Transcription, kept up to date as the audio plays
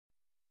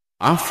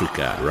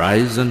Africa,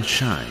 rise and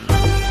shine.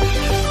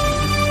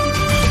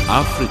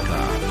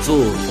 Africa,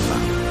 zorka.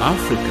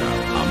 Africa,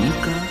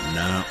 amka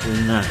na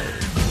ung'are.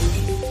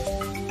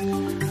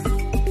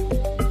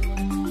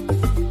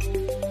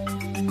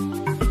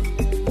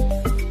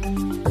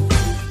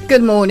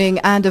 Good morning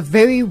and a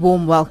very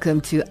warm welcome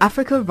to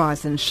Africa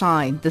Rise and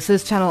Shine. This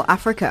is Channel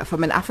Africa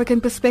from an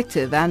African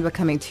perspective, and we're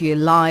coming to you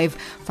live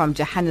from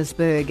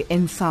Johannesburg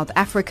in South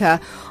Africa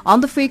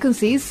on the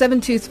frequencies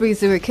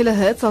 7230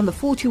 kilohertz on the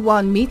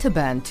 41 meter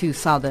band to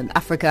Southern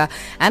Africa,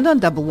 and on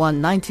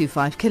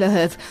 11925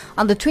 kilohertz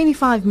on the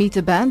 25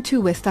 meter band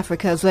to West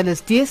Africa, as well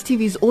as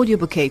DSTV's audio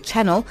bouquet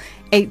channel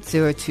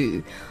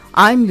 802.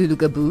 I'm Lulu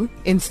Gabu,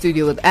 in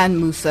studio with Ann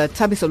Musa,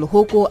 Tabiso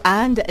Luhoko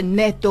and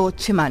Neto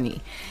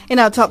Chimani. In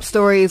our top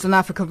stories on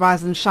Africa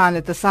Rise and Shine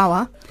at this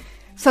hour,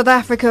 South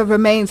Africa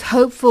remains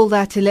hopeful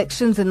that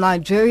elections in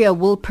Nigeria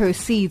will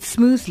proceed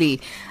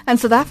smoothly, and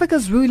South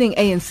Africa's ruling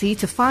ANC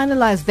to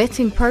finalize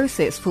vetting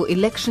process for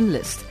election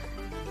list.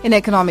 In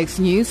economics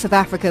news, South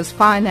Africa's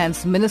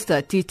Finance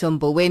Minister Tito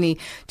Mboweni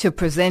to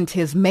present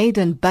his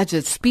maiden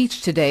budget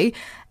speech today.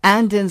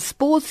 And in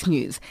sports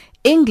news,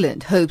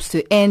 England hopes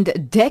to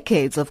end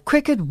decades of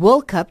Cricket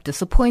World Cup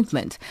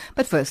disappointment.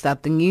 But first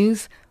up, the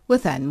news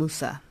with Ann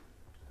Musa.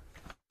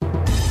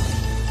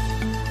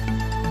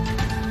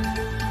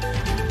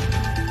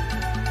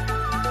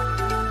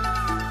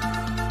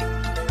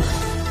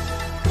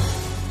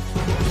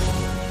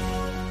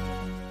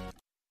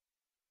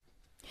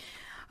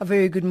 A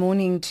very good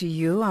morning to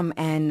you. I'm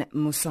Ann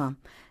Musa.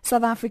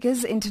 South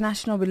Africa's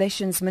International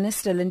Relations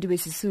Minister Lindiwe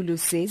Sisulu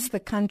says the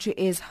country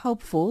is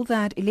hopeful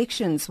that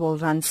elections will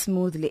run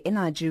smoothly in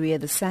Nigeria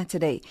this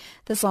Saturday.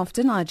 This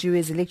after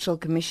Nigeria's Electoral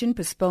Commission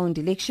postponed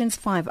elections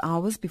 5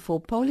 hours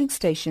before polling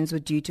stations were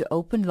due to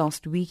open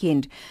last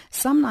weekend.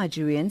 Some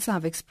Nigerians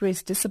have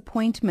expressed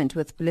disappointment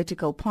with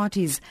political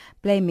parties,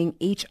 blaming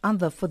each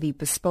other for the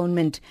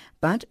postponement.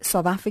 But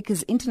South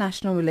Africa's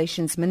International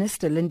Relations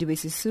Minister Lindiwe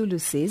Sisulu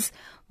says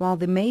while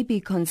there may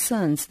be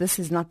concerns, this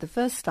is not the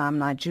first time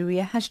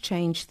Nigeria has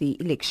changed the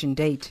election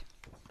date.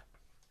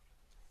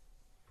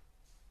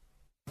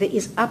 There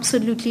is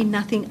absolutely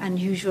nothing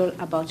unusual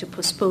about a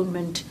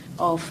postponement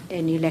of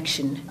an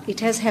election. It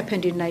has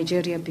happened in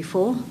Nigeria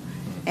before,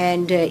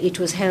 and it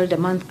was held a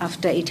month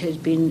after it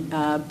had been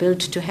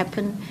built to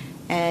happen,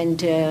 and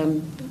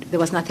there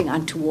was nothing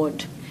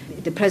untoward.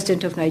 The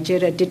President of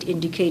Nigeria did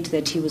indicate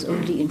that he was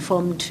only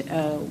informed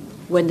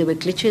when there were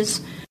glitches.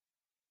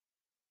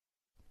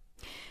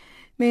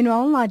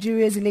 Meanwhile,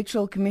 Nigeria's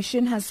Electoral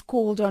Commission has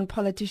called on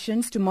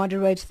politicians to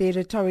moderate their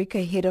rhetoric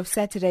ahead of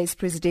Saturday's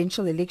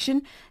presidential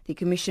election. The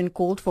Commission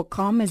called for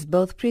calm as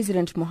both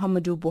President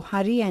Muhammadu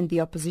Buhari and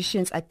the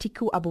opposition's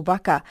Atiku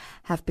Abubakar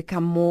have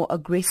become more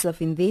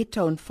aggressive in their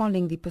tone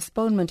following the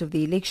postponement of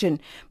the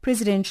election.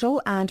 Presidential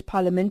and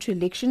parliamentary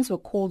elections were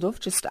called off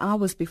just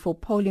hours before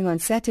polling on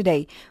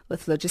Saturday,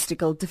 with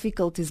logistical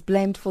difficulties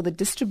blamed for the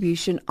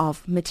distribution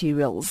of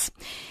materials.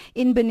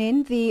 In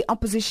Benin, the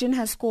opposition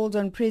has called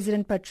on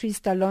President Patrice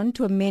Talon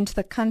to amend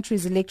the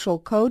country's electoral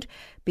code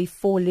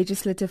before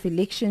legislative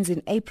elections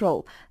in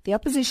April. The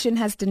opposition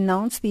has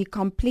denounced the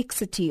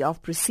complexity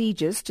of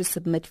procedures to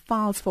submit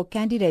files for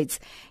candidates.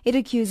 It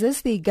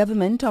accuses the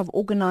government of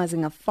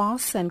organizing a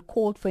farce and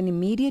called for an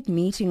immediate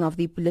meeting of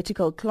the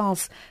political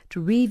class to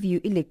review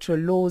electoral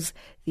laws.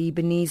 The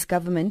Beninese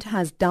government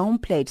has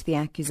downplayed the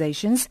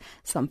accusations.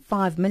 Some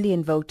 5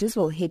 million voters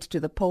will head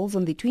to the polls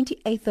on the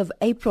 28th of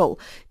April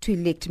to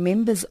elect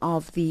members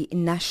of the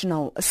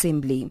National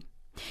Assembly.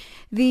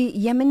 The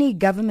Yemeni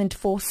government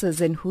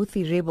forces and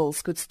Houthi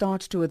rebels could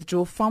start to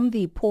withdraw from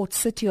the port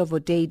city of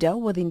Hodeidah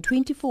within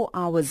 24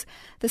 hours.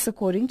 This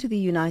according to the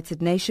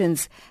United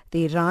Nations.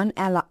 The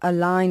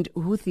Iran-aligned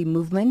Houthi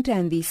movement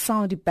and the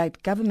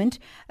Saudi-backed government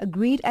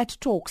agreed at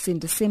talks in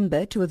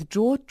December to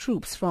withdraw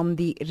troops from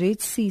the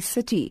Red Sea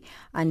city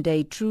under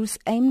a truce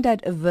aimed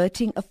at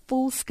averting a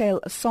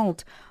full-scale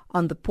assault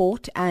on the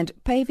port and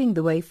paving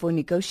the way for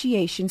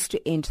negotiations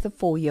to end the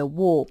 4-year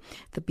war.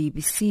 The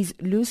BBC's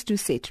Luz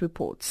Doucet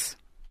reports.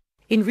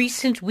 In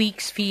recent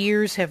weeks,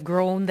 fears have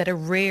grown that a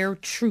rare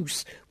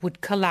truce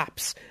would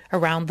collapse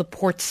around the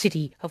port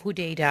city of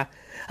Hodeidah,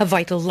 a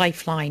vital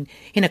lifeline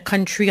in a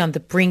country on the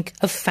brink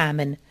of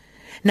famine.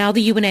 Now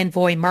the UN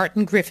envoy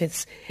Martin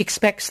Griffiths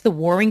expects the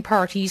warring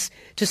parties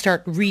to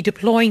start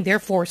redeploying their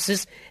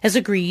forces as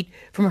agreed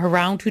from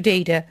around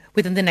Hodeidah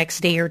within the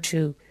next day or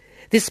two.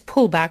 This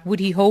pullback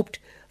would, he hoped,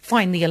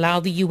 finally allow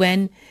the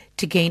UN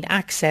to gain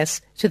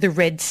access to the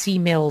Red Sea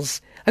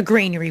mills, a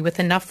granary with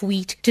enough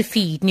wheat to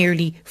feed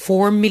nearly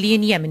 4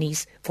 million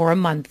Yemenis for a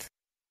month.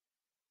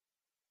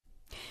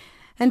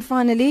 And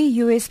finally,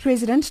 U.S.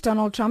 President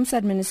Donald Trump's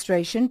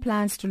administration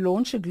plans to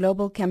launch a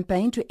global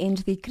campaign to end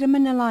the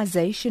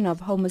criminalization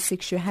of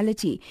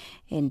homosexuality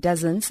in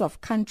dozens of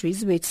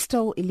countries where it's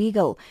still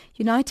illegal.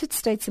 United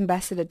States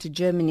Ambassador to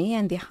Germany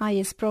and the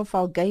highest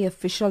profile gay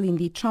official in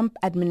the Trump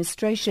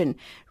administration,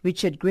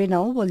 Richard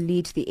Grenell, will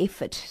lead the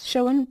effort.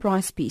 Shawan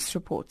Bryce Peace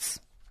reports.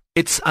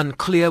 It's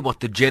unclear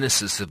what the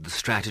genesis of the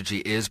strategy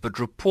is, but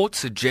reports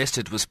suggest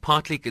it was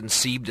partly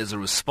conceived as a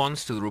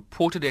response to the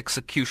reported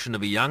execution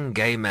of a young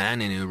gay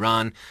man in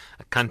Iran,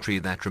 a country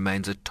that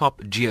remains a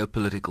top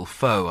geopolitical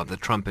foe of the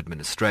Trump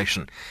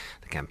administration.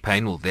 The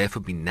campaign will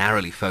therefore be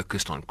narrowly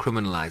focused on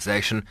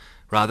criminalization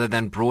rather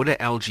than broader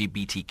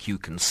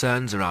LGBTQ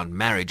concerns around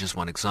marriage as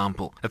one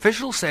example.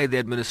 Officials say the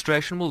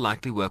administration will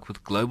likely work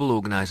with global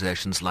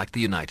organizations like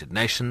the United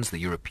Nations, the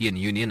European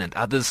Union and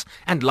others,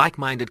 and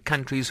like-minded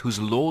countries whose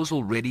laws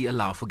already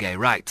allow for gay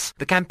rights.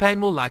 The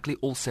campaign will likely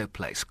also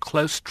place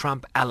close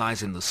Trump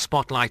allies in the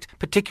spotlight,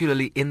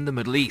 particularly in the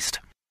Middle East.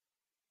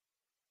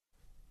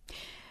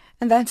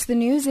 And that's the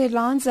news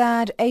headlines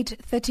at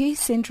 8:30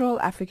 Central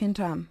African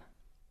Time.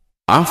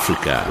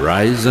 Africa,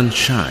 rise and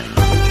shine.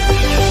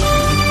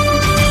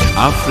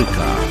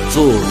 Afrika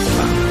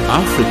zorka.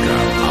 Afrika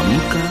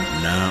amka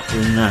na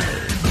ung'are.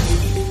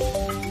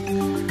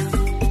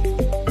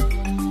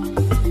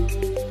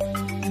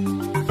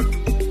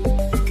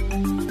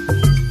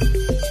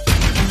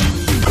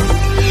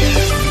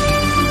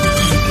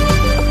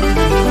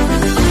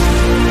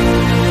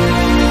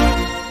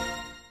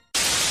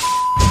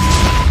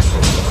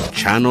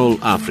 Channel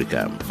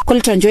Africa.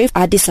 Colton Joy,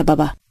 Addis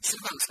Ababa.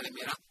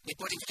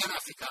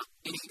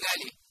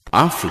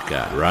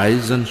 Africa,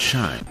 rise and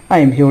shine. I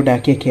am Hilda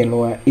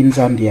Kekelwa in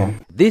Zambia.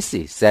 This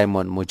is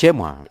Simon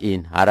Muchemwa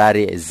in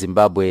Harare,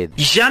 Zimbabwe.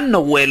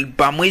 Jean-Noel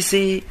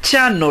Bamwese,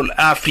 Channel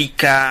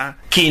Africa,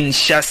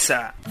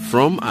 Kinshasa.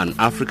 From an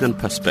African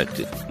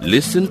perspective,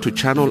 listen to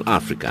Channel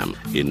Africa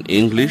in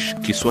English,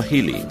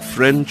 Kiswahili,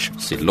 French,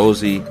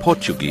 Silozi,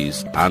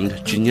 Portuguese, and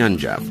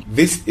Chinyanja.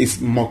 This is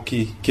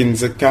Moki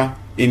Kinzeka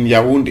in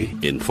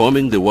Yaoundé,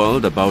 informing the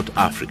world about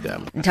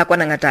Africa.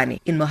 Ntakwana Ngatani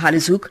in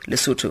Mohalizuk,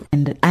 Lesotho.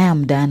 And I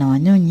am Diana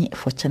Wanyonyi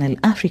for Channel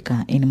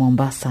Africa in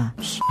Mombasa.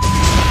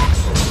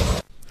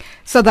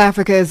 South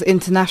Africa's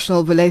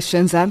International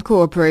Relations and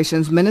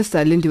Cooperations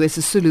Minister Lindiwe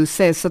Sisulu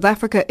says South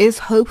Africa is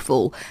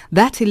hopeful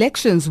that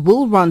elections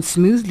will run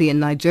smoothly in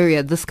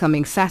Nigeria this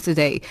coming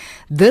Saturday.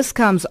 This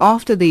comes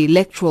after the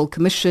Electoral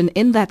Commission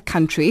in that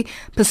country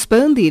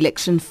postponed the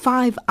election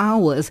 5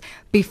 hours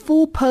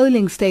before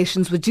polling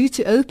stations were due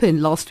to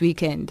open last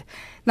weekend.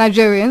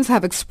 Nigerians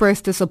have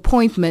expressed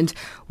disappointment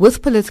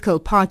with political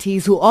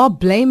parties who are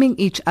blaming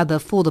each other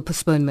for the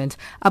postponement.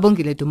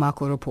 Abongile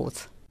Dumako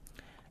reports.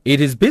 It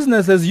is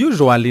business as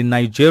usual in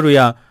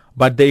Nigeria,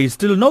 but there is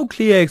still no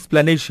clear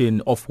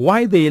explanation of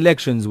why the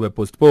elections were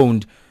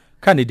postponed.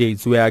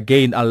 Candidates were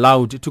again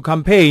allowed to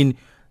campaign.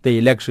 The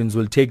elections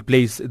will take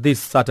place this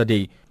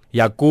Saturday.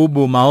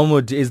 Yakubu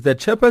Mahmoud is the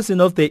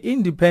chairperson of the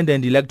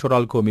Independent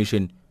Electoral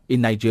Commission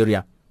in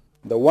Nigeria.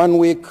 The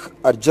 1-week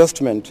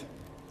adjustment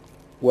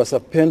was a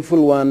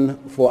painful one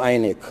for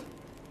INEC,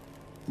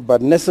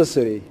 but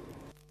necessary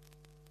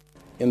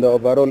in the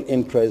overall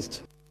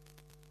interest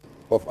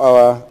of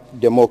our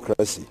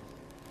democracy.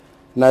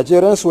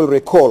 Nigerians will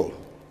recall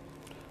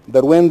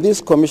that when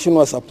this commission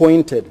was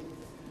appointed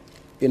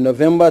in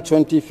November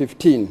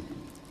 2015,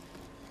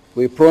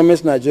 we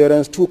promised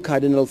Nigerians 2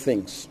 cardinal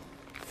things.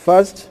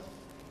 First,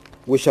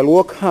 we shall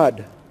work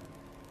hard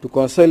to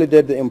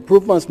consolidate the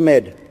improvements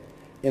made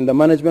in the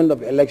management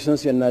of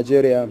elections in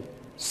Nigeria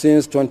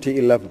since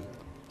 2011.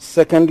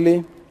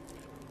 Secondly,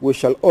 we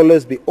shall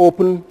always be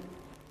open,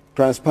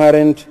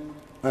 transparent,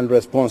 and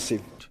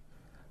responsive.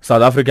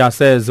 South Africa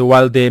says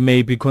while there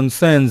may be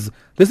concerns,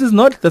 this is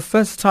not the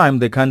first time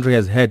the country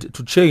has had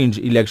to change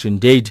election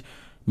date.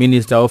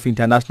 Minister of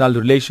International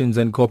Relations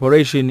and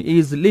Cooperation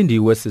is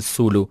Lindiwe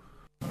Sisulu.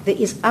 There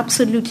is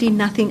absolutely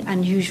nothing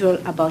unusual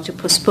about a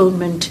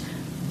postponement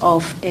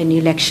of an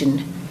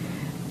election.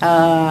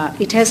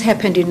 It has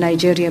happened in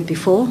Nigeria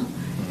before,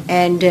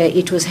 and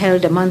it was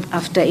held a month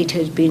after it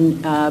had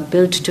been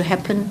built to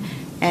happen,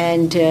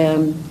 and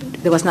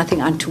there was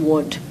nothing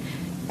untoward.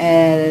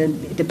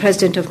 The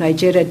President of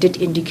Nigeria did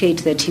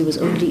indicate that he was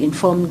only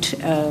informed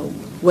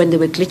when there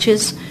were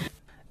glitches.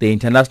 The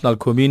international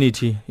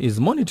community is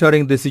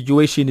monitoring the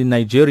situation in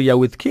Nigeria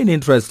with keen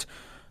interest.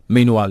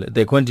 Meanwhile,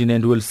 the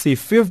continent will see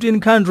 15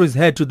 countries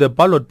head to the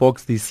ballot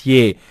box this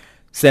year.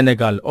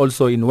 Senegal,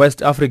 also in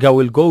West Africa,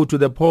 will go to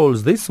the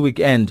polls this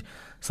weekend.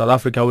 South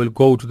Africa will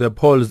go to the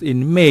polls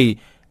in May.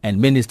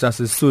 And Minister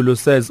Sisulu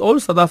says all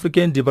South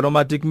African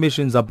diplomatic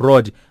missions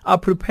abroad are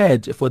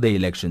prepared for the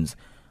elections.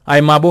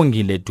 I'm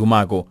Abongile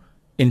Dumago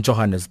in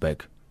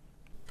Johannesburg.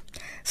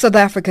 South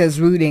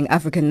Africa's ruling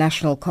African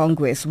National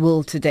Congress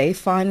will today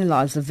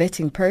finalize the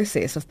vetting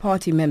process of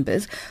party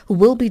members who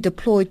will be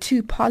deployed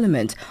to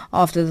Parliament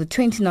after the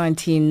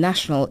 2019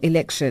 national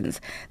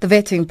elections. The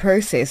vetting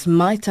process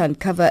might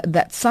uncover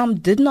that some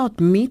did not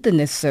meet the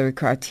necessary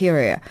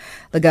criteria.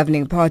 The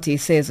governing party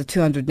says the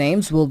 200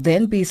 names will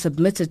then be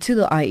submitted to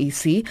the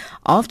IEC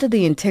after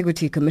the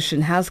Integrity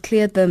Commission has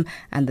cleared them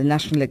and the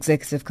National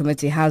Executive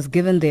Committee has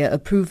given their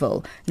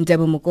approval.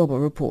 Ndebo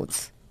Mukobo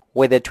reports.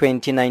 With the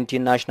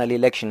 2019 national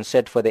election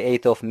set for the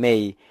 8th of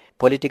May,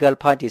 political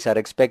parties are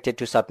expected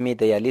to submit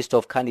their list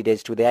of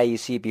candidates to the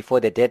IEC before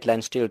the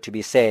deadline still to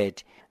be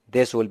set.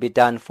 This will be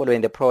done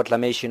following the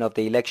proclamation of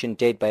the election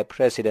date by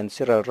President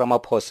Cyril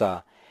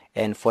Ramaphosa.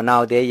 And for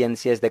now, the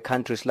ANC, as the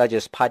country's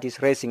largest party,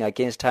 is racing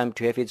against time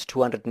to have its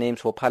 200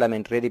 names for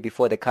parliament ready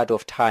before the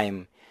cut-off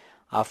time.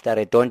 After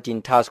a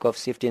daunting task of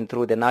sifting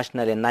through the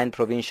national and 9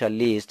 provincial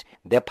list,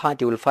 the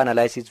party will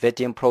finalize its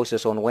vetting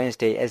process on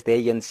Wednesday, as the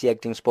ANC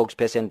acting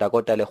spokesperson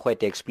Dakota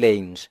Legoete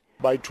explains.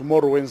 By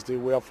tomorrow, Wednesday,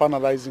 we are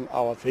finalizing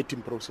our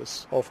vetting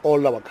process of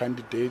all our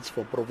candidates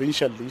for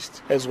provincial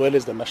lists as well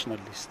as the national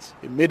lists.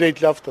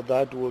 Immediately after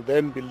that, we'll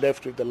then be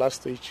left with the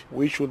last stage,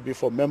 which will be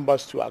for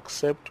members to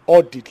accept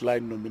or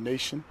decline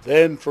nomination.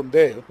 Then from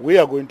there, we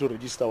are going to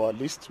register our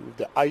list with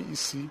the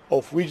IEC,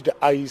 of which the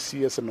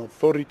IEC, as an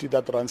authority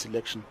that runs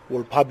election,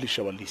 will publish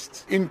our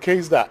list. In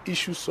case there are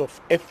issues of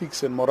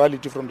ethics and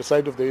morality from the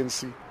side of the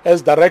ANC,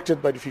 as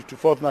directed by the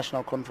 54th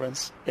National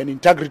Conference, an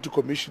integrity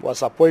commission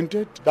was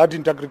appointed. That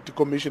integrity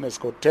commission has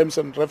got terms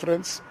and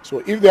reference.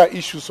 So if there are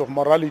issues of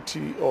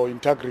morality or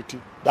integrity,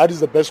 that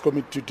is the best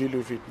committee to deal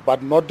with it,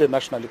 but not the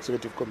National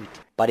Executive Committee.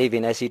 But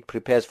even as it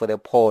prepares for the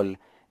poll,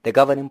 the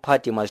governing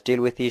party must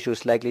deal with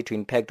issues likely to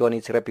impact on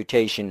its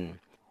reputation.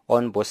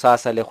 On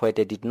Bosasa,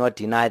 Legoete did not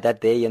deny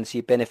that the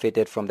ANC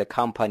benefited from the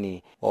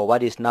company, or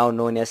what is now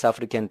known as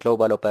African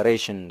Global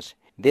Operations.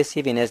 This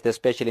even as the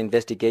Special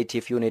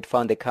Investigative Unit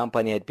found the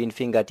company had been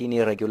fingered in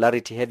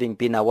irregularity, having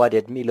been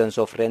awarded millions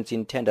of rands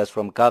in tenders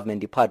from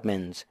government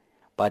departments.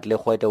 But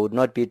Legoete would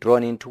not be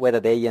drawn into whether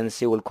the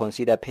ANC will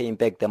consider paying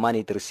back the money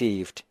it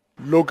received.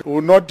 Look, we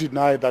will not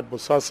deny that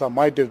Bosasa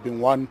might have been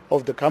one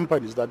of the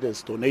companies that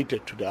has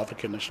donated to the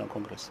African National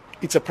Congress.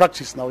 It's a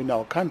practice now in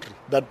our country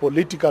that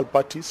political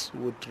parties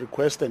would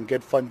request and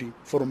get funding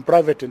from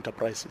private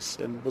enterprises.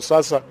 And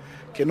Bosasa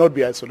cannot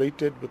be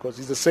isolated, because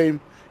it's the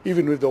same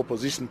even with the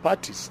opposition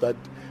parties, that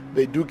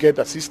they do get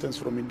assistance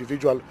from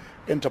individual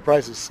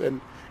enterprises.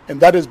 And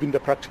that has been the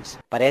practice.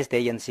 But as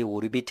the ANC,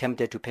 would you be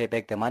tempted to pay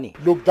back the money?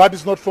 Look, that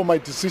is not for my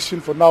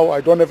decision for now.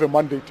 I don't have a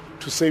mandate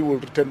to say we'll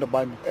return the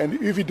money.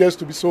 And if it has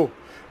to be so,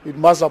 it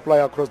must apply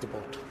across the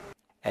board.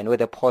 And with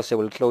the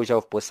possible closure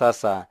of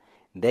Bosasa,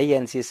 the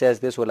ANC says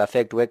this will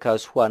affect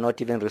workers who are not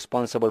even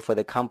responsible for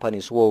the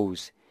company's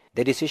woes.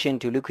 The decision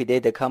to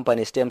liquidate the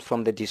company stems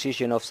from the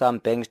decision of some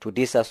banks to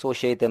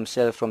disassociate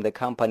themselves from the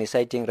company,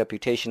 citing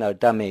reputational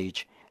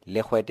damage.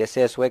 Legoete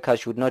says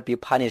workers should not be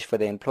punished for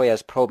the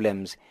employer's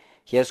problems.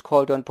 He has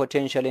called on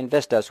potential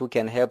investors who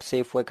can help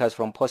save workers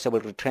from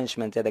possible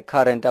retrenchment at the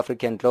current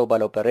African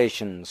Global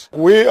Operations.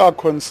 We are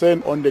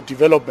concerned on the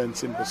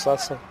developments in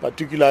Bosasa,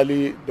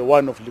 particularly the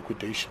one of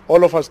liquidation.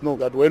 All of us know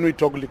that when we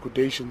talk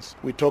liquidations,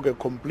 we talk a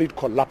complete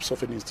collapse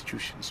of an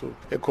institution. So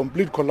a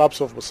complete collapse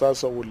of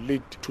Bosasa will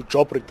lead to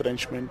job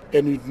retrenchment.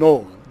 And we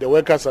know the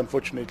workers,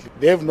 unfortunately,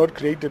 they have not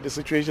created the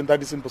situation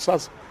that is in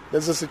Bosasa.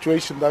 There's a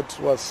situation that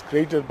was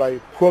created by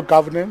poor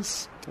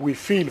governance. We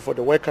feel for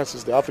the workers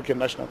is the African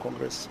National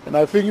Congress. And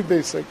I think if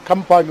there's a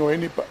company or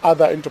any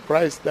other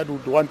enterprise that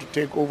would want to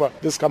take over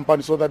this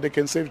company so that they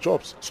can save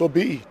jobs, so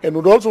be it. And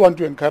we'd also want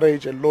to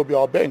encourage and lobby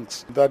our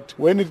banks that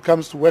when it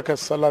comes to workers'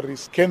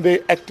 salaries, can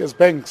they act as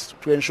banks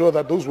to ensure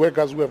that those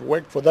workers who have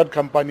worked for that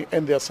company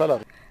earn their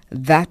salary?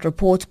 That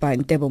report by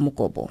Ntebo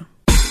Mukobo.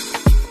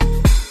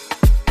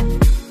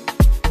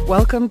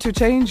 Welcome to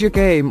Change Your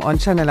Game on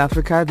Channel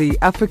Africa, the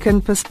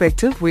African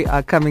perspective. We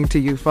are coming to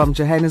you from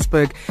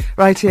Johannesburg,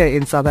 right here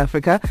in South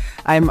Africa.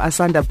 I'm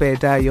Asanda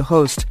Beda, your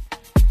host.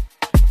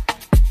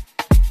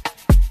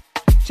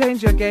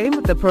 Change Your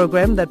Game, the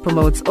program that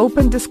promotes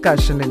open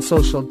discussion and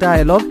social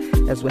dialogue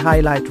as we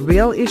highlight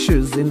real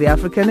issues in the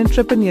African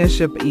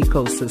entrepreneurship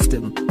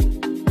ecosystem.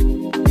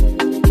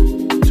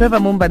 Trevor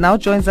Mumba now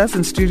joins us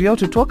in studio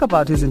to talk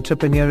about his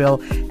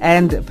entrepreneurial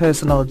and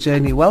personal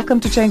journey. Welcome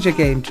to Change Your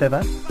Game,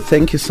 Trevor.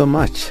 Thank you so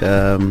much.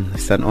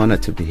 It's an honor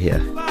to be here.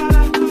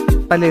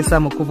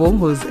 Palesa Mukubong,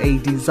 who's a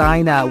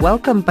designer.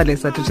 Welcome,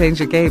 Palesa, to Change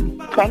Your Game.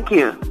 Thank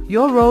you.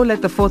 Your role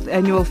at the 4th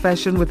Annual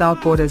Fashion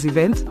Without Borders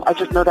event? I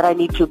just know that I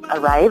need to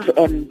arrive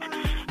and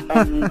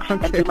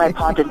do my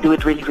part and do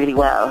it really, really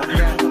well.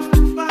 Yeah.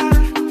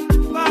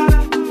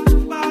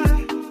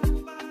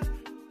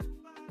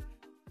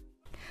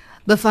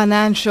 The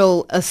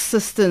financial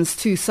assistance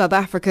to South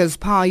Africa's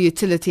power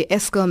utility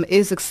Eskom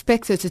is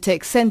expected to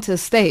take centre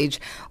stage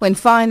when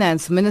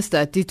Finance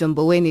Minister Tito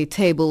Mboweni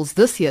tables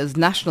this year's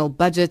national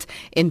budget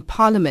in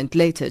Parliament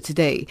later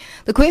today.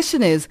 The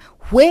question is,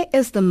 where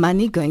is the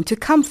money going to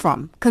come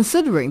from,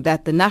 considering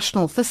that the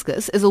national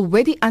fiscus is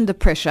already under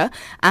pressure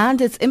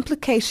and its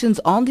implications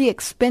on the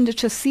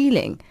expenditure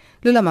ceiling?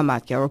 Lula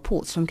Mamatya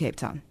reports from Cape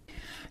Town.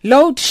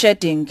 Load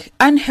shedding,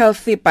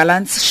 unhealthy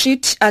balance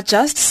sheet are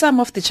just some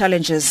of the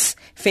challenges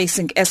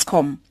facing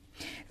Eskom.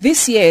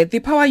 This year, the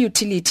power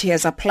utility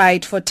has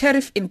applied for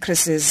tariff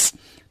increases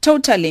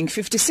totaling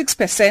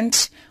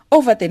 56%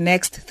 over the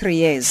next 3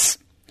 years.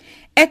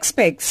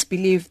 Experts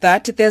believe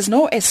that there's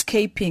no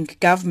escaping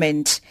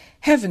government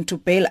having to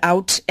bail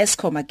out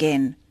Eskom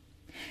again.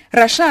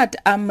 Rashad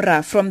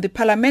Amra from the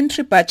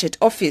Parliamentary Budget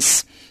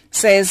Office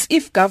says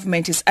if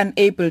government is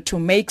unable to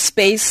make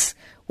space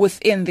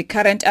within the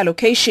current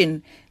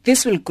allocation,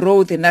 this will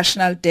grow the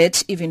national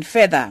debt even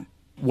further.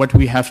 What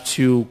we have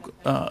to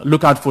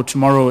look out for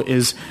tomorrow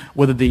is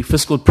whether the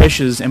fiscal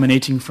pressures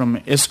emanating from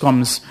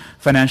Eskom's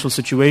financial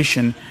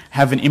situation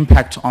have an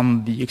impact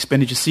on the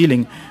expenditure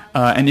ceiling,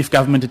 and if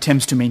government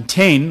attempts to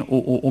maintain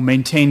or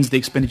maintains the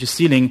expenditure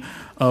ceiling,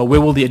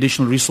 where will the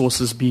additional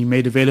resources be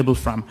made available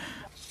from?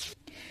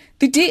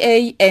 The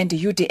DA and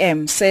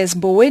UDM says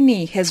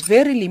Mboweni has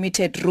very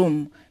limited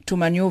room to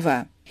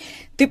maneuver.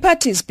 The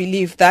parties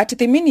believe that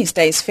the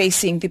minister is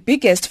facing the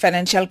biggest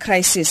financial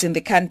crisis in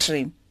the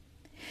country.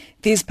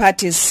 These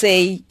parties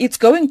say it's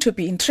going to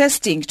be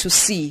interesting to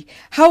see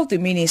how the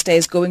minister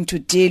is going to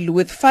deal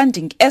with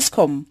funding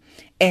Eskom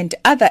and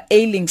other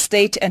ailing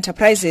state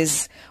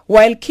enterprises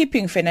while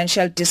keeping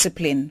financial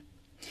discipline.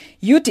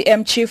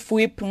 UDM Chief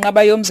Whip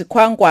Ngabayom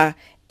Zikwangwa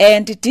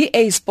and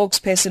DA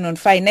spokesperson on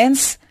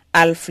finance,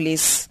 Alf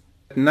Liss.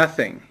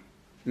 Nothing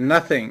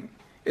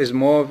is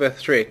more of a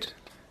threat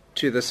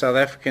to the South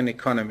African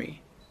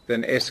economy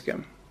than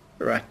Eskom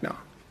right now.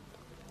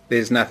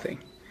 There's nothing.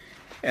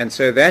 And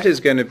so that is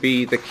going to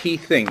be the key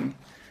thing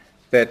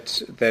that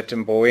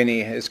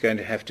Mboweni is going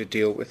to have to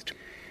deal with.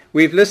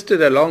 We've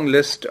listed a long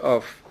list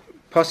of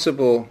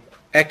possible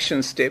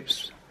action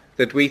steps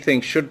that we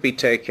think should be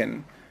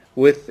taken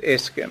with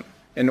Eskom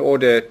in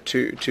order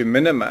to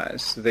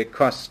minimize the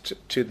cost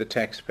to the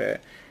taxpayer.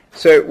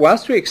 So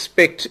whilst we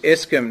expect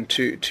Eskom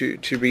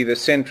to be the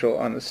central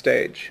on the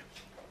stage,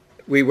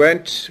 we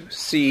won't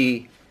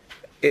see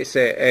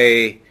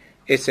SAA,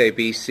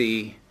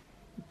 SABC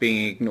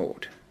being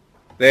ignored.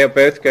 They are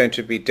both going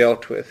to be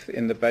dealt with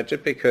in the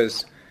budget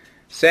because,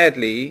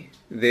 sadly,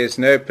 there's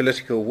no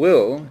political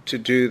will to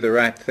do the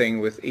right thing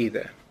with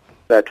either.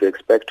 That we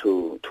expect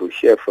to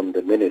hear from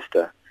the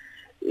minister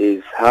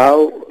is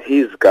how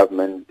his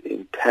government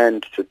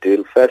intends to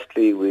deal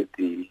firstly with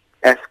the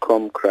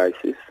Eskom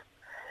crisis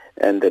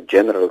and the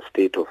general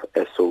state of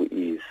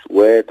SOEs,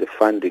 where the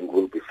funding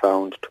will be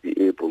found to be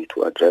able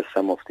to address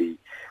some of the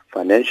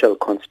financial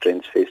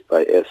constraints faced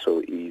by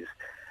SOEs,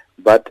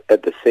 but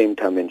at the same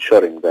time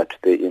ensuring that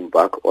they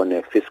embark on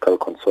a fiscal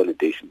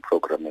consolidation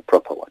program, a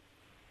proper one.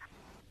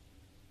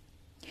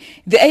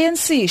 The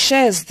ANC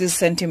shares these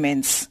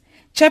sentiments.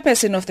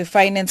 Chairperson of the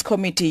Finance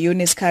Committee,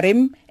 Eunice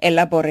Karim,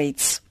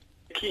 elaborates.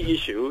 The key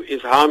issue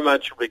is how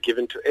much we're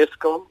given to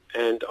Eskom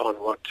and on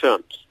what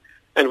terms.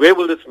 And where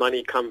will this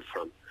money come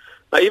from?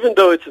 Now, even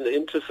though it's in the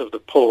interest of the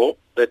poor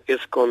that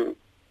Eskom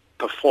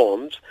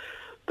performs,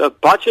 the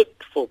budget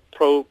for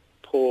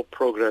pro-poor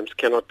programs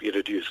cannot be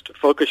reduced. The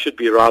focus should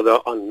be rather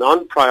on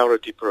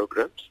non-priority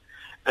programs.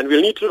 And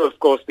we'll need to know, of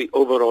course, the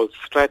overall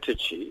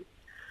strategy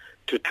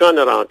to turn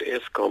around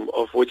Eskom,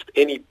 of which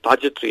any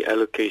budgetary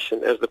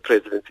allocation, as the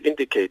President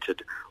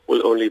indicated,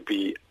 will only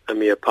be a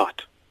mere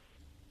part.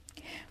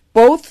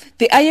 Both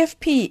the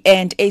IFP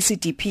and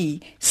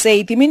ACDP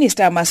say the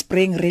minister must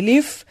bring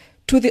relief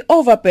to the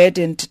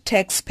overburdened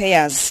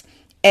taxpayers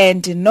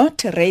and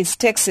not raise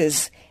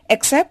taxes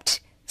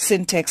except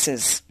sin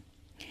taxes.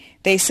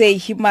 They say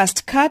he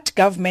must cut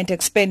government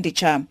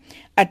expenditure,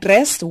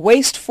 address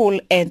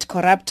wasteful and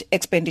corrupt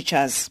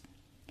expenditures.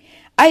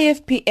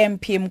 IFP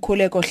MP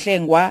Mkhuleko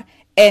Hlengwa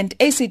and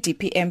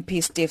ACDP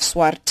MP Steve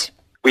Swart.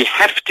 We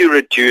have to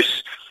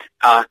reduce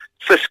our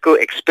fiscal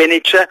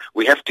expenditure.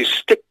 We have to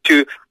stick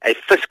to a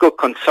fiscal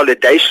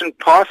consolidation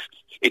path.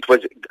 It was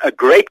a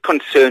great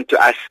concern to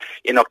us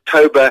in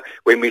October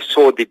when we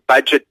saw the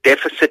budget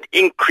deficit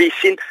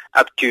increasing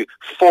up to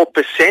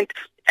 4%.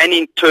 And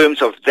in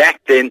terms of that,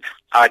 then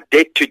our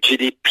debt to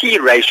GDP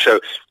ratio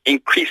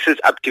increases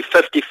up to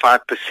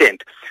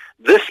 55%.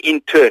 This in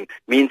turn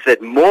means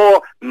that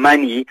more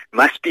money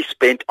must be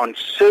spent on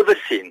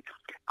servicing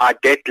our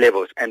debt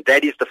levels, and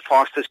that is the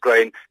fastest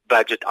growing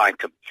budget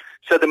item.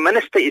 So the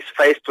minister is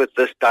faced with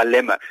this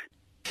dilemma.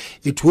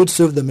 It would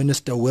serve the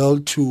minister well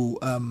to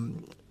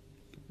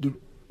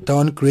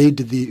downgrade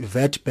the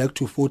VAT back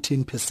to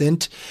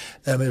 14%.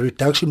 A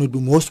reduction would be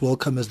most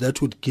welcome, as that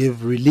would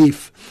give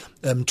relief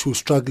to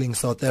struggling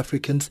South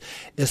Africans.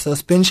 A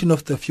suspension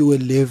of the fuel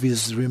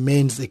levies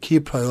remains a key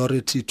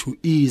priority to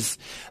ease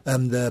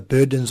the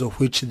burdens of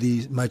which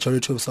the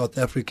majority of South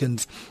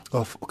Africans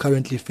are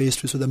currently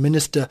faced with. So the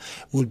minister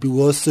will be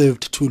well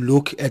served to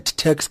look at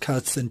tax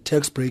cuts and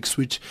tax breaks,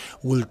 which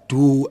will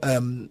do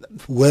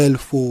well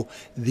for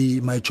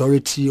the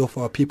majority of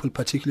our people,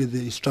 particularly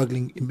the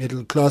struggling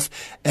middle class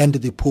and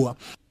the poor.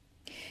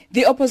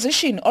 The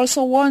opposition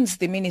also warns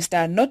the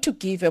minister not to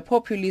give a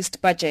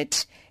populist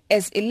budget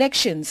as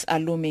elections are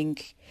looming.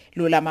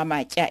 Lula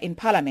Mamatya in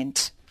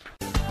Parliament.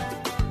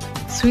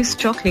 Swiss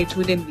chocolate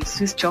wouldn't be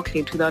Swiss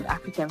chocolate without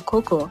African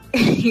cocoa.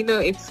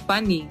 It's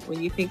funny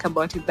when you think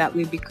about it that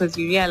way, because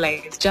you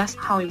realize just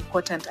how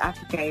important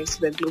Africa is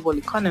to the global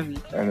economy.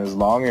 And as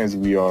long as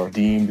we are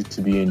deemed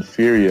to be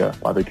inferior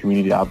by the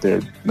community out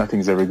there,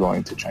 nothing's ever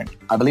going to change.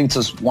 I believe it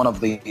was one of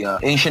the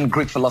ancient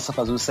Greek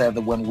philosophers who said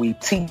that when we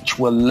teach,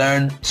 we'll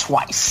learn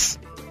twice.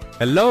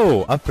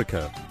 Hello,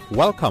 Africa.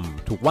 Welcome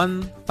to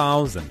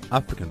 1000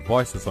 African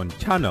Voices on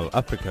Channel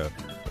Africa.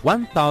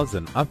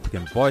 1000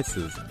 African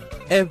Voices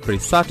every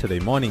Saturday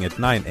morning at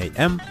 9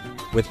 a.m.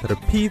 with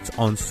repeats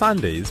on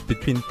Sundays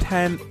between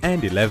 10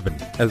 and 11,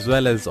 as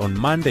well as on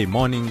Monday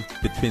morning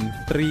between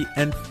 3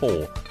 and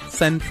 4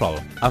 Central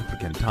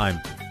African Time.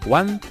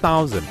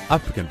 1000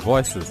 African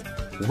Voices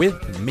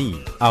with me,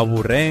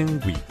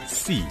 Aburengwi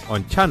C,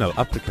 on Channel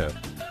Africa,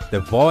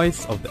 the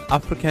voice of the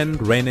African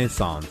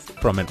Renaissance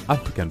from an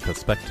African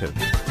perspective.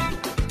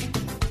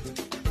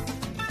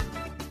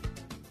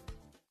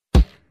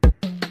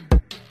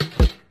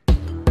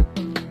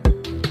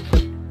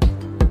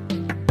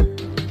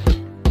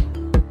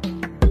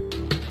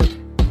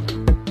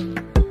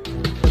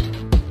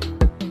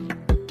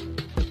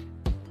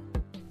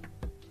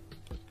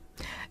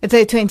 It's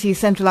 8:20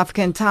 Central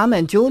African Time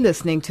and you're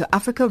listening to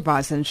Africa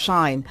Rise and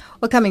Shine.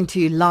 We're coming to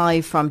you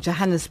live from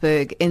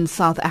Johannesburg in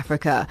South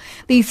Africa.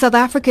 The South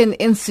African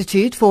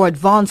Institute for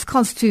Advanced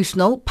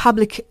Constitutional,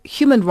 Public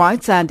Human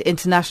Rights and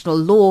International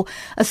Law,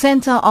 a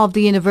centre of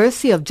the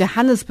University of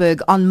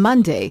Johannesburg, on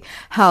Monday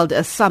held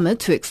a summit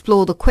to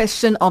explore the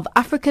question of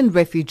African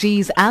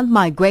refugees and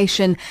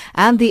migration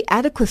and the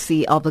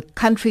adequacy of the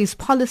country's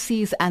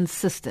policies and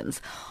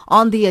systems.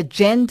 On the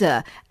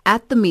agenda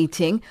at the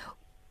meeting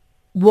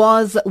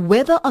was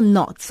whether or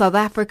not South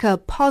Africa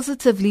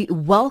positively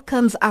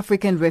welcomes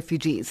African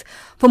refugees.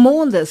 For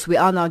more on this, we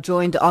are now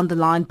joined on the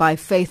line by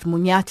Faith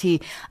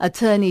Munyati,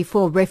 attorney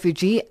for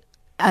refugee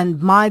and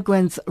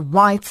migrants'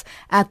 rights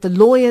at the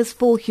Lawyers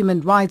for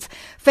Human Rights.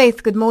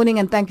 Faith, good morning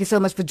and thank you so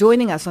much for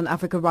joining us on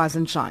Africa Rise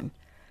and Shine.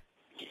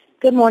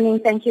 Good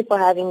morning. Thank you for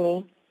having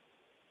me.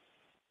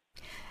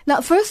 Now,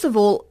 first of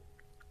all,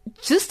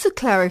 just to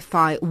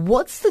clarify,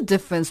 what's the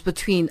difference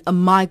between a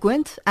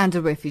migrant and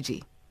a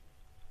refugee?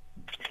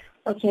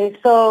 Okay,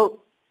 so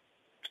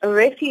a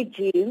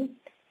refugee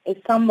is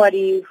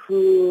somebody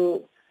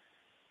who,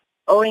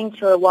 owing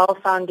to a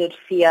well-founded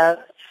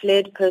fear,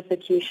 fled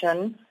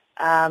persecution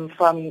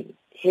from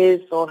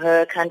his or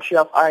her country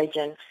of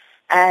origin.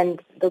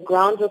 And the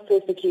grounds of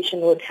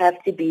persecution would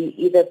have to be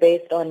either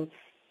based on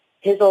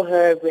his or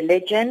her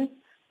religion,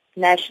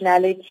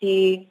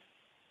 nationality,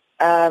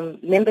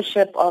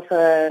 membership of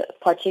a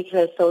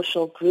particular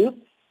social group,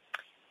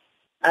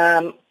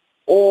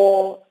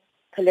 or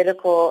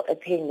political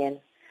opinion.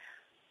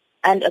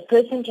 And a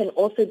person can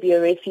also be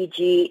a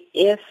refugee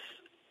if,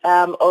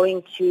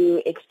 owing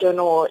to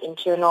external or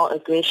internal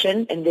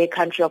aggression in their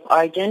country of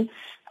origin,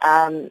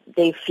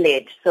 they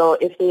fled. So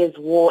if there is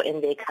war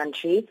in their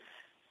country,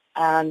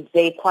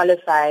 they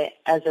qualify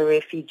as a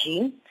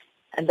refugee.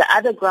 And the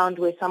other ground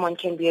where someone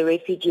can be a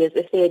refugee is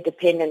if they're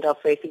dependent of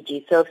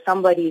refugees. So if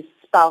somebody's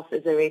spouse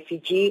is a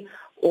refugee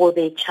or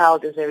their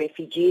child is a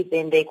refugee,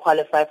 then they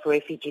qualify for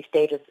refugee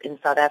status in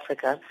South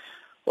Africa.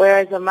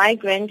 Whereas a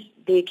migrant,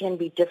 there can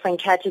be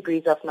different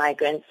categories of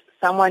migrants.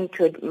 Someone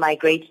could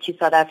migrate to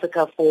South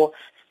Africa for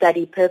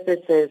study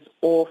purposes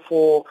or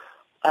for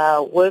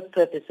work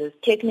purposes.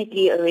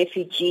 Technically, a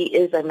refugee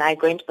is a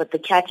migrant, but the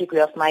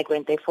category of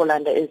migrant they fall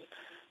under is,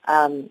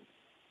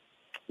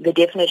 the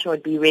definition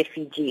would be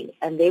refugee.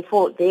 And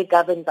therefore, they're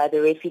governed by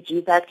the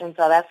Refugees Act in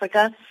South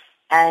Africa,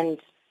 and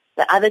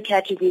the other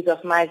categories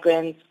of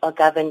migrants are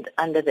governed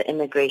under the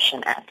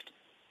Immigration Act.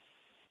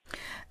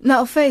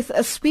 Now, Faith,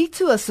 speak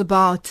to us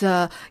about,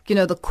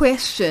 the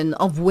question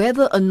of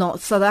whether or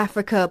not South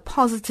Africa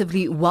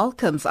positively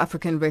welcomes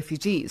African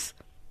refugees.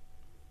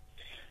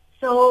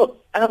 So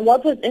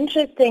what was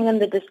interesting in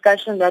the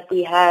discussion that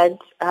we had,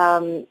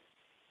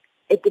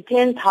 it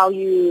depends how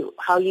you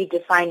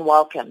define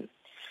welcome.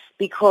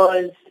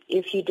 Because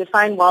if you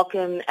define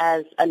welcome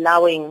as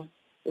allowing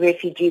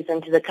refugees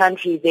into the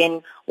country,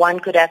 then one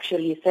could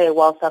actually say,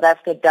 well, South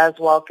Africa does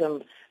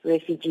welcome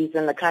refugees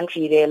in the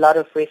country. There are a lot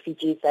of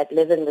refugees that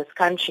live in this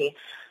country.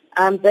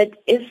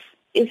 But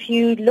if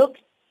you look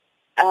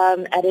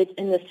at it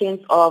in the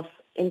sense of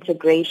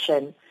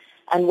integration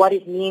and what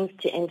it means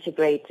to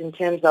integrate in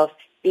terms of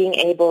being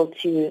able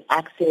to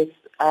access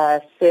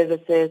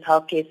services,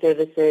 healthcare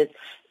services,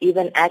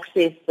 even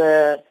access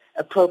the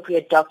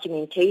appropriate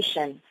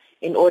documentation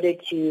in order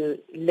to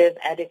live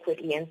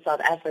adequately in South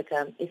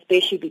Africa,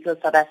 especially because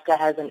South Africa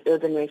has an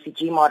urban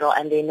refugee model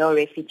and there are no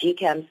refugee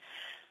camps,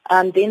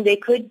 then there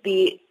could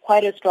be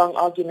quite a strong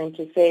argument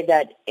to say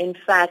that, in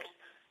fact,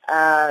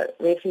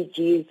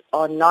 refugees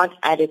are not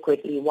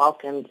adequately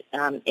welcomed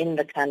in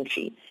the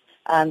country,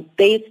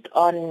 based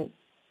on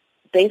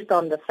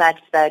the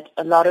fact that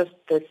a lot of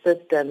the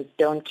systems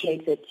don't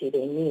cater to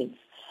their needs.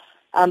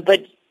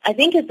 But I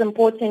think it's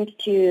important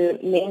to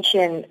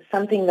mention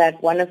something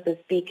that one of the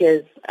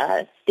speakers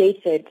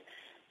stated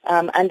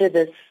under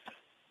this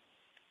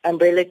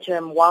umbrella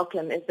term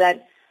welcome, is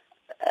that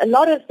a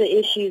lot of the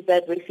issues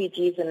that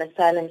refugees and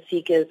asylum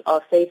seekers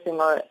are facing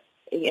are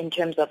in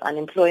terms of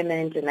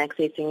unemployment and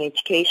accessing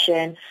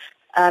education.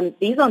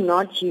 These are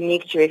not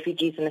unique to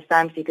refugees and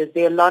asylum seekers.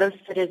 There are a lot of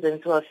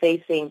citizens who are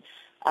facing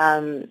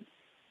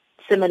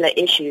similar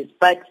issues.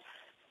 But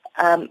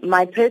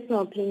my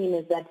personal opinion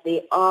is that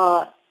there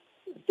are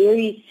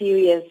very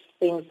serious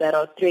things that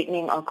are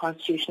threatening our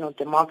constitutional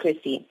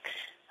democracy,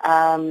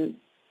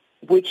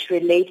 which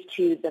relate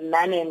to the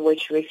manner in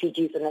which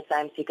refugees and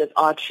asylum seekers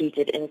are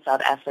treated in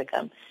South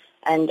Africa.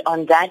 And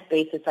on that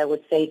basis, I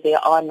would say they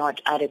are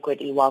not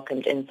adequately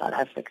welcomed in South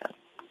Africa.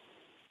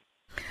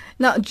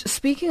 Now,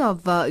 speaking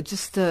of the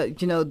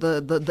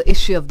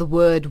issue of the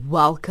word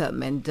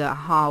welcome and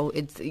how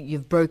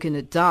you've broken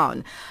it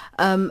down,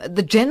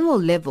 the general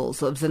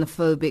levels of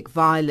xenophobic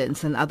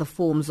violence and other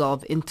forms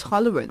of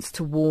intolerance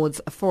towards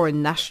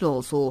foreign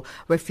nationals or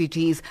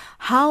refugees,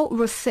 how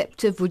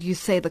receptive would you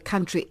say the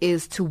country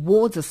is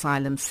towards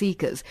asylum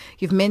seekers?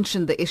 You've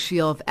mentioned the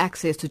issue of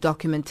access to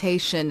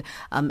documentation,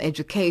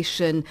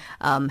 education,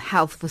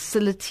 health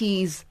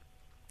facilities.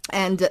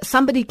 And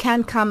somebody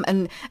can come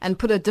and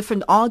put a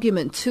different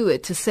argument to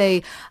it to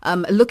say,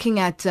 looking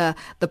at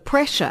the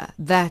pressure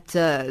that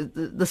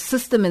the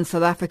system in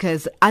South Africa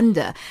is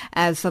under,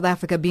 as South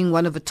Africa being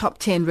one of the top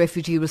 10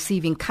 refugee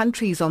receiving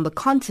countries on the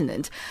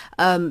continent,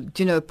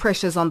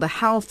 pressures on the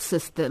health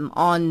system,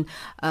 on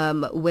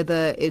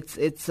whether it's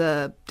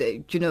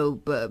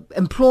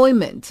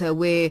employment,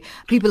 where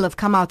people have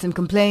come out and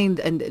complained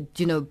and,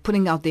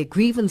 putting out their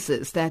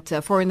grievances that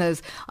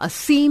foreigners are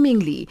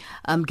seemingly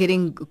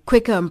getting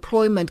quicker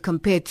employment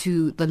compared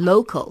to the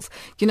locals.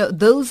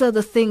 Those are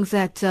the things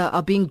that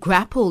are being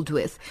grappled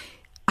with.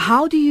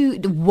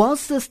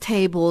 Was this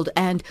tabled,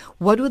 and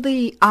what were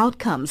the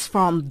outcomes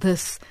from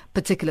this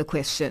particular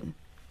question?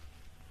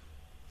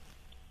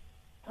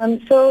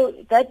 So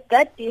that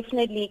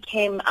definitely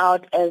came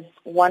out as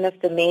one of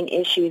the main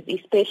issues,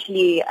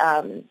 especially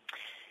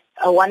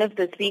one of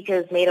the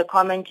speakers made a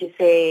comment to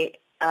say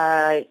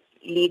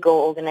legal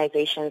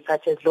organizations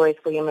such as Lawyers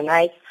for Human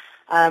Rights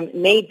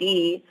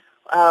maybe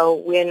our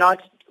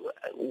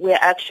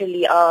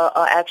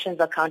actions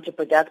are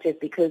counterproductive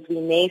because we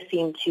may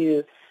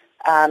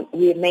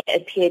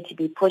appear to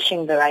be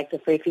pushing the rights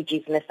of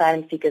refugees and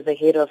asylum seekers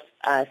ahead of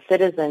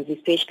citizens,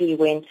 especially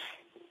when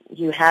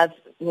you have,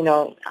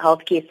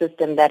 healthcare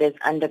system that is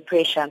under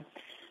pressure.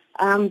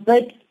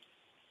 But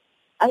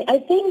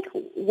I think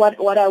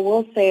what I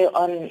will say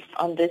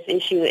on this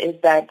issue is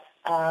that,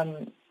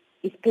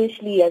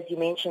 especially as you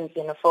mentioned,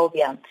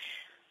 xenophobia,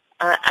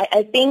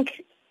 I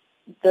think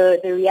the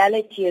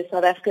reality is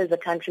South Africa is a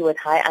country with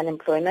high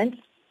unemployment,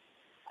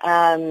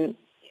 and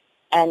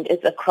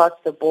it's across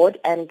the board,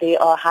 and there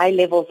are high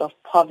levels of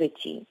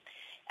poverty.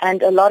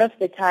 And a lot of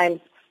the times,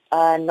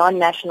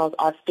 non-nationals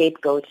are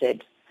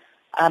scapegoated.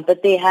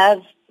 But there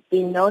have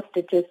been no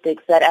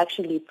statistics that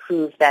actually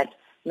prove that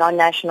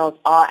non-nationals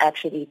are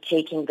actually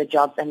taking the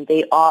jobs and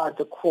they are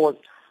the cause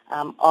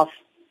of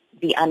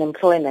the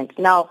unemployment.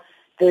 Now,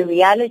 the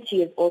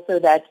reality is also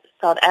that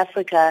South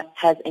Africa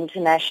has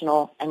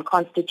international and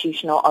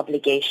constitutional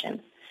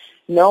obligations.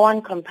 No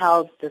one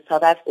compels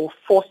or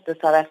forced the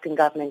South African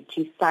government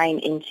to sign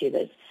into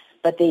this,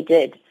 but they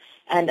did.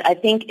 And I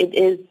think it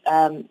is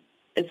a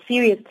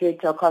serious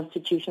threat to our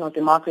constitutional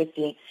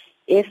democracy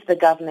if the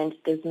government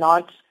does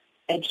not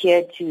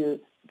adhere to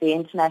the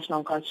international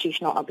and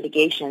constitutional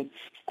obligations.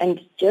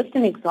 And just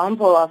an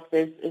example of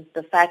this is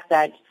the fact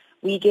that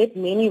we get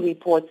many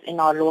reports in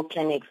our law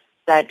clinics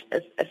that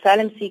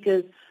asylum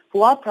seekers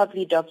who are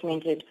properly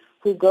documented,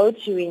 who go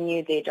to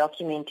renew their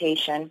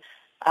documentation,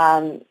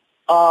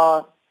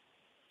 are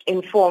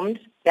informed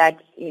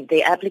that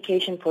the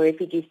application for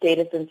refugee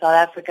status in South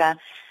Africa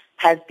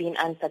has been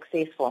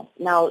unsuccessful.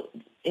 Now,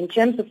 in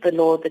terms of the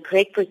law, the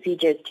correct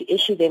procedure is to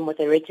issue them with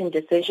a written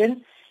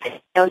decision,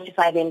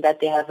 notify them that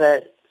they have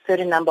a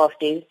certain number of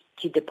days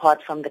to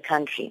depart from the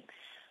country.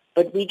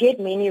 But we get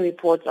many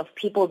reports of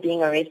people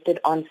being arrested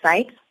on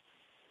site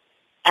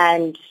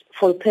and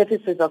for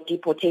purposes of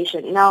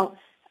deportation. Now,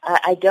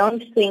 I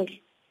don't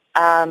think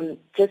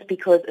just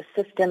because a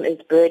system is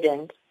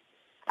burdened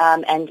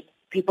and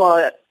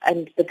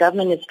the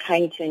government is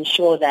trying to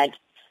ensure that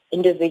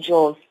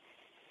individuals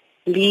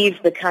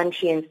leave the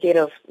country instead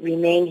of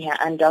remain here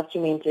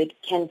undocumented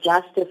can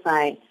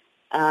justify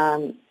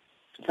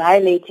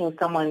violating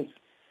someone's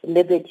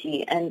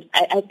liberty. And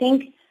I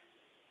think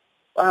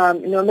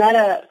no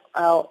matter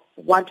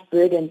what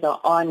burdens are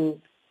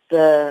on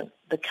the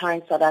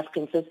current South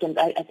African system,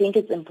 I think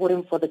it's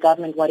important for the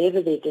government, whatever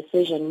their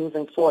decision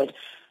moving forward,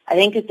 I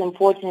think it's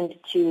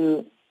important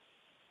to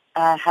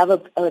have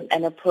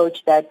an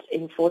approach that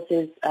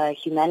enforces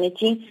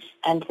humanity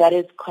and that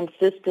is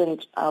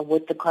consistent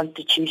with the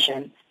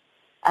Constitution.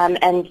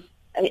 And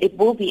it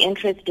will be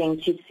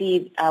interesting to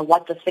see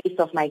what the face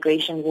of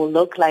migration will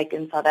look like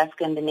in South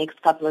Africa in the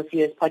next couple of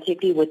years,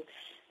 particularly with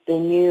the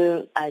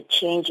new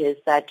changes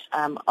that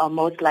are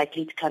most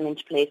likely to come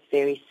into place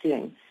very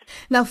soon.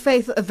 Now,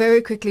 Faith,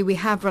 very quickly, we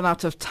have run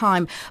out of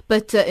time,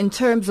 but in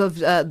terms of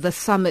the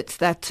summits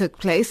that took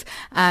place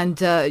and,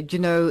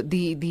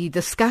 the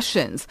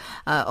discussions,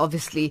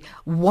 obviously,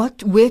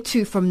 where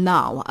to from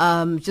now?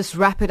 Just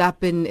wrap it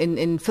up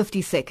in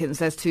 50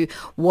 seconds as to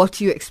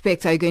what you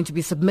expect. Are you going to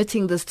be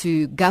submitting this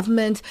to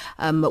government?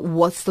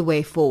 What's the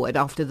way forward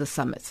after the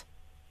summit?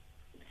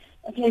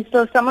 Okay,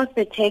 so some of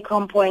the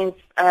take-home points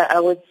I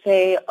would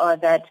say are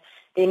that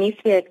there needs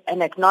to be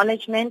an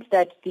acknowledgement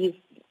that these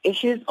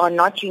issues are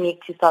not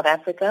unique to South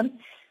Africa,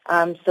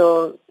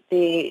 so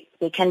they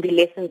can be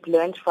lessons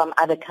learned from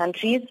other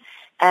countries,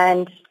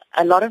 and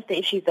a lot of the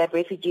issues that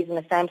refugees and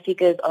asylum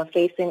seekers are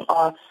facing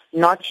are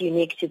not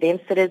unique to them.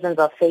 Citizens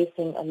are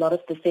facing a lot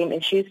of the same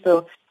issues.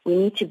 So we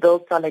need to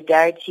build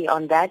solidarity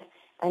on that.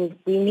 And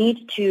we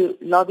need to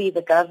lobby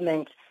the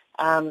government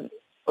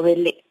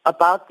really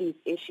about these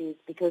issues,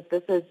 because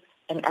this is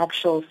an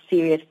actual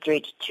serious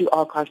threat to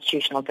our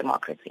constitutional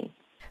democracy.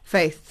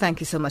 Faith, thank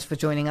you so much for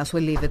joining us.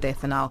 We'll leave it there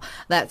for now.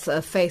 That's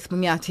Faith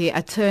Munyati,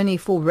 attorney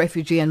for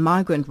refugee and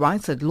migrant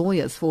rights at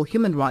Lawyers for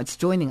Human Rights,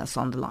 joining us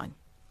on the line.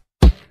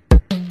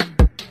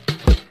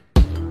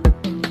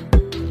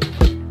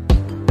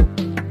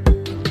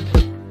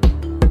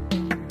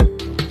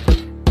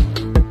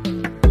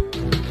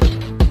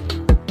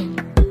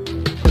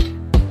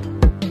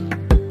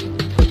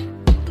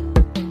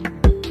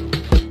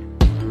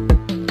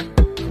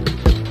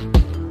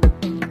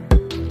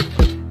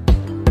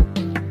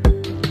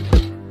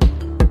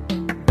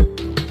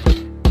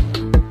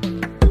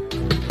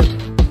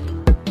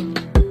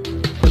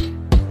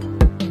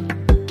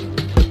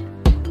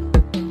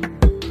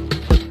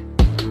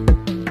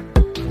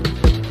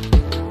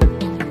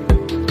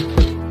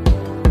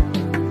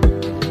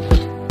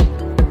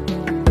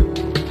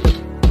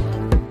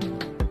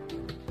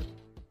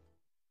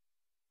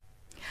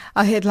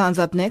 Our headlines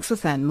up next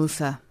with Ann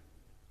Musa.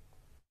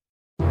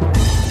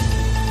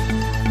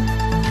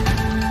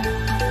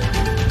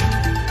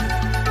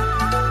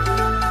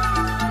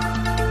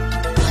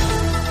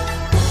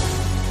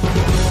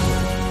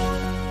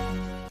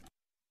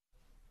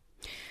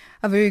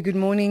 A very good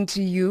morning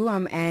to you.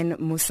 I'm Anne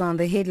Musa.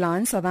 The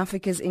headline: South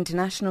Africa's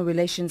International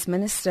Relations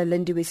Minister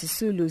Lindiwe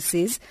Sisulu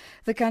says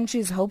the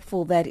country is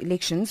hopeful that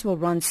elections will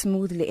run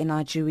smoothly in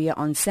Nigeria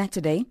on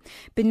Saturday.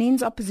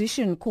 Benin's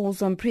opposition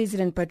calls on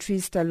President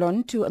Patrice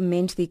Talon to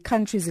amend the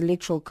country's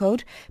electoral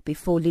code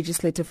before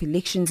legislative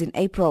elections in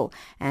April.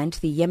 And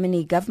the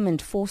Yemeni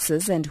government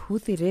forces and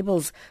Houthi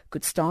rebels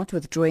could start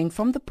withdrawing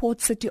from the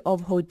port city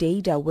of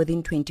Hodeida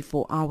within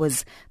 24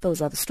 hours.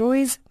 Those are the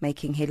stories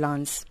making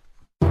headlines.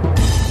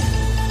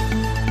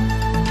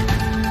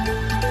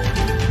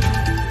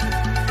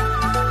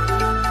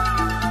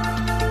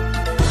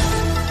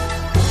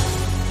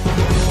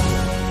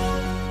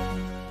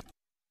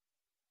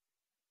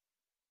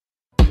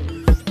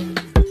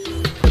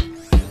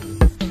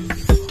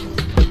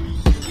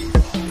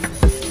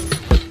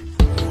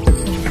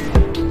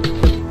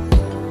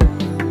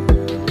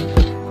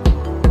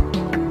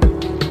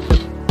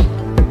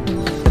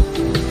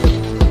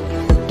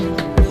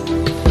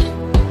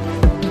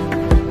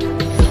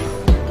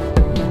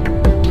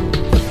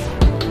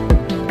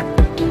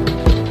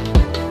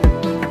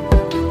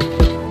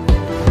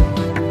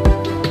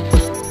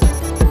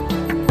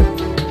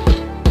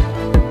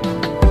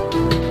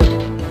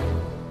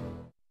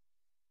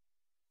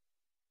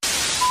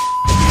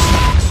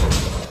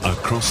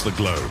 Across the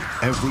globe,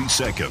 every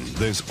second,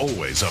 there's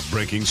always a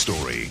breaking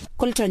story.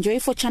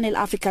 Koltanjoy for Channel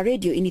Africa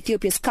Radio in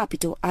Ethiopia's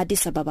capital,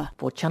 Addis Ababa.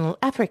 For Channel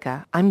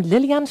Africa, I'm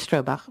Lilian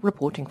Strobach,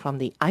 reporting from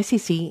the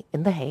ICC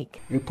in The Hague.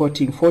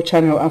 Reporting for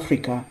Channel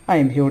Africa, I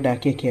am Hilda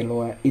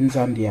Kekeloa in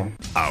Zambia.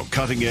 Our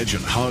cutting-edge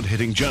and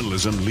hard-hitting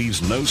journalism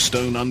leaves no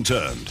stone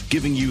unturned,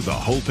 giving you the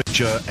whole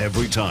picture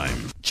every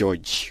time.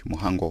 George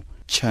Muhango,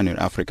 Channel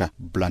Africa,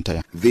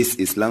 Blantyre. This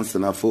is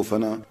Lansana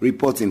Fofana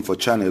reporting for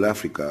Channel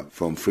Africa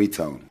from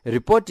Freetown.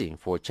 Reporting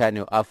for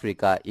Channel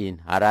Africa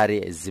in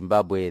Harare,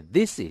 Zimbabwe,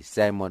 this is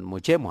Simon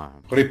Muchemwa.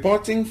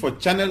 Reporting for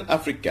Channel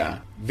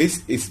Africa,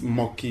 this is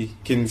Moki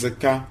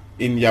Kinzeka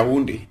in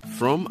Yaoundé.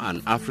 From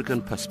an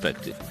African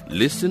perspective,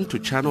 listen to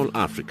Channel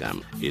Africa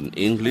in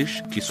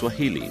English,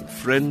 Kiswahili,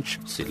 French,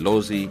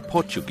 Silozi,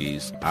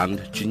 Portuguese, and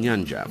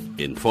Chinyanja,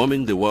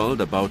 informing the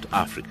world about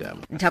Africa.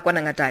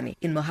 Ntakwana Ngatani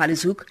in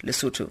Mohalizuk,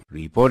 Lesotho.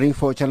 Reporting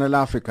for Channel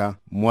Africa,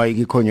 Mwai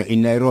Gikonyo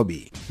in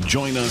Nairobi.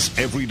 Join us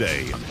every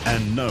day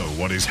and know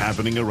what is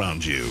happening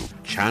around you.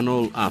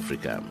 Channel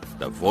Africa,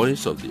 the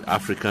voice of the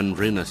African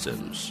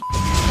Renaissance.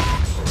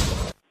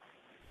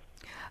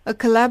 A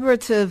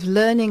collaborative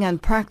learning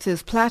and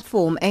practice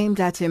platform aimed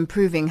at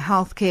improving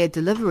healthcare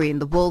delivery in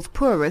the world's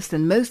poorest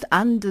and most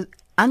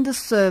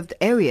underserved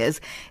areas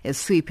is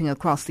sweeping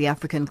across the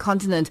African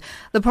continent.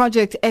 The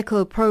Project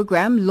ECHO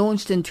program,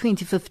 launched in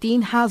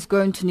 2015, has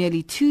grown to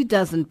nearly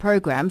 24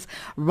 programs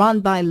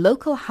run by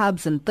local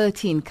hubs in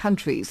 13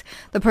 countries.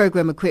 The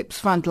program equips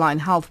frontline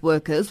health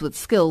workers with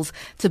skills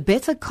to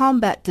better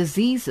combat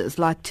diseases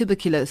like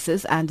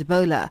tuberculosis and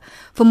Ebola.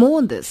 For more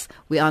on this,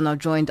 we are now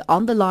joined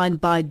on the line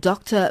by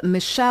Dr.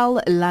 Michelle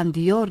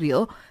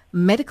Landiorio,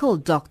 medical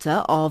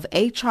doctor of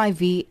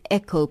HIV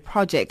ECHO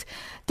Project.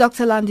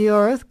 Dr.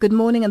 Landiorio, good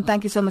morning and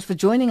thank you so much for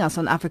joining us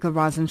on Africa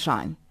Rise and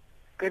Shine.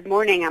 Good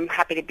morning. I'm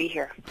happy to be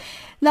here.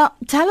 Now,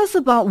 tell us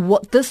about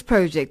what this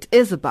project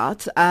is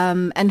about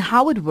and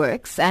how it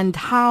works and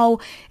how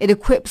it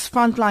equips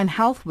frontline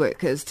health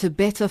workers to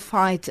better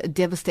fight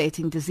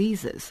devastating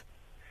diseases.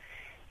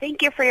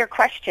 Thank you for your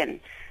question.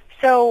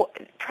 So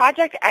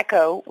Project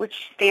ECHO,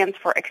 which stands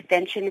for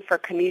Extension for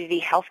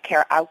Community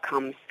Healthcare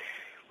Outcomes,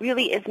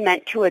 really is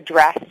meant to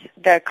address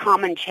the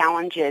common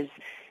challenges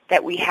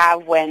that we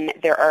have when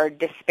there are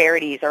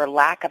disparities or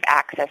lack of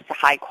access to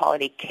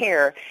high-quality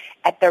care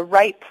at the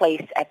right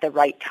place at the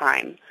right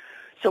time.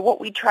 So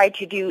what we try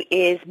to do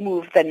is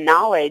move the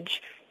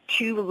knowledge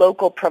to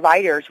local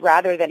providers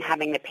rather than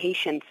having the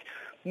patients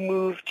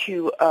move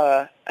to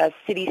a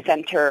city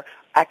center,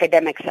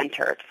 academic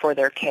center for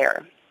their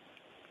care.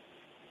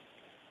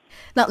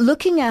 Now,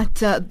 looking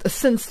at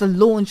since the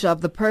launch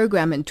of the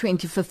program in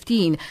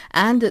 2015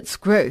 and its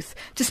growth,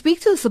 to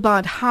speak to us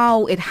about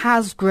how it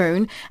has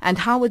grown and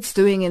how it's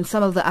doing in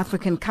some of the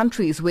African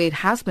countries where it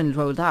has been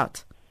rolled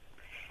out.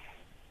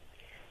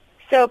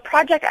 So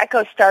Project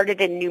ECHO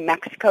started in New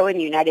Mexico in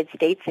the United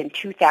States in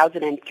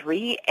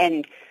 2003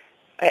 and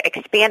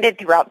expanded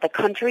throughout the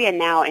country and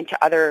now into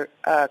other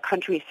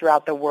countries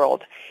throughout the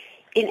world.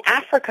 In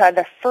Africa,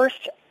 the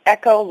first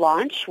ECHO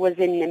launch was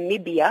in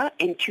Namibia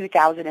in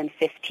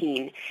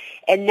 2015.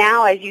 And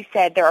now, as you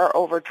said, there are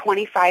over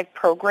 25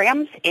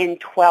 programs in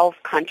 12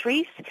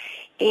 countries.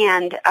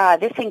 And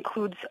this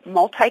includes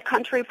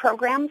multi-country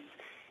programs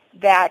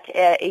that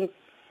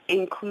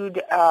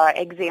include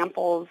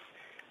examples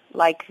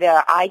like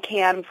the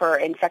ICAM for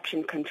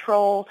infection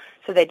control.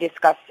 So they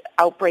discuss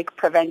outbreak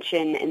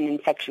prevention and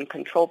infection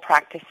control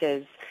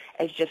practices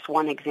as just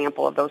one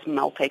example of those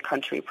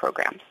multi-country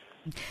programs.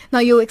 Now,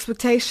 your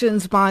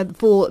expectations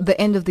for the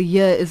end of the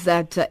year is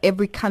that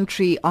every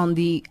country on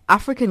the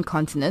African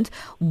continent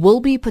will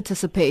be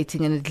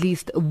participating in at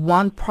least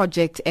one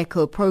Project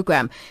ECHO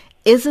program.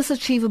 Is this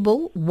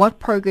achievable? What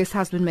progress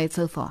has been made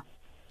so far?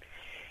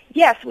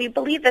 Yes, we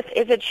believe this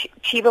is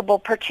achievable,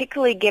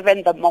 particularly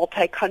given the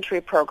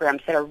multi-country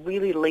programs that are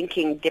really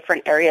linking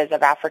different areas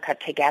of Africa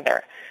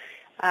together.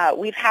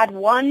 We've had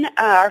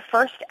our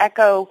first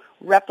ECHO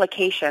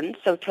replication,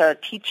 so to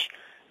teach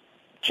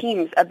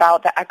teams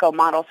about the ECHO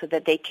model so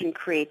that they can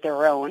create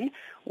their own,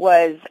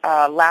 was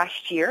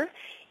last year.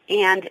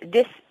 And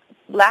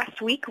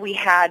last week we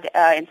had,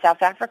 in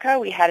South Africa,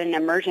 we had an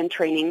immersion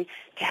training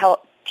to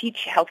help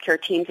teach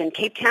healthcare teams in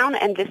Cape Town,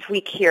 and this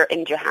week here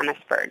in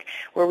Johannesburg,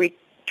 where we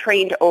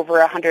trained over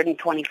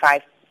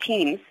 125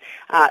 teams.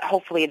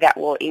 Hopefully that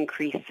will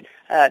increase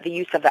the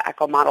use of the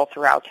ECHO model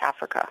throughout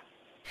Africa.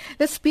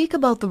 Let's speak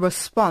about the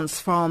response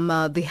from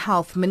the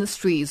health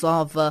ministries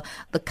of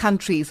the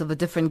countries, of the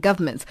different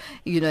governments,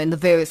 in the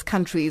various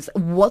countries.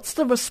 What's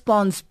the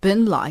response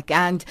been like?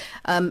 And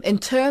in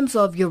terms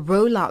of your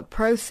rollout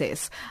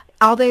process,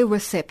 are they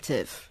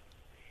receptive?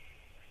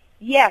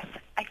 Yes,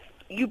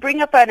 you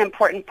bring up an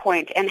important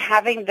point, and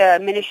having the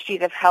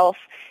ministries of health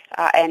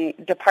and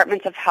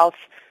departments of health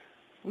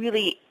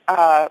really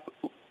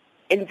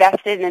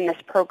invested in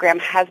this program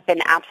has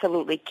been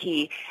absolutely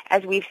key,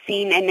 as we've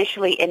seen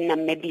initially in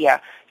Namibia.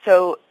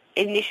 So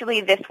initially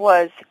this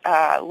was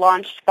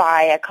launched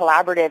by a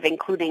collaborative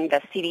including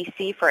the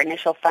CDC for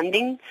initial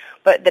funding,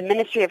 but the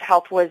Ministry of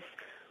Health was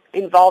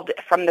involved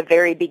from the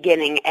very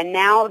beginning, and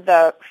now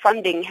the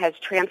funding has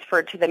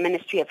transferred to the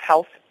Ministry of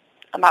Health,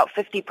 about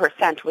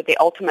 50%, with the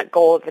ultimate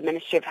goal of the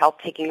Ministry of Health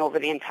taking over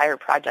the entire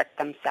project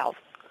themselves.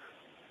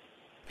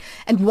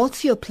 And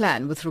what's your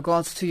plan with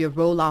regards to your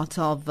rollout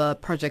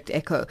of Project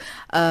ECHO?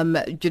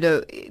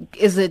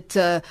 Is it,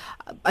 are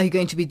you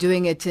going to be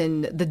doing it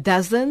in the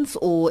dozens,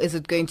 or is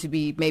it going to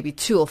be maybe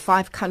 2 or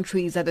 5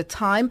 countries at a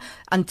time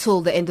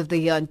until the end of the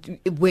year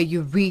where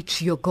you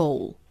reach your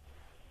goal?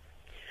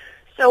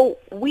 So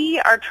we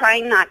are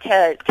trying not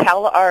to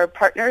tell our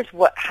partners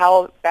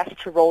how best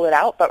to roll it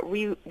out, but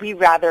we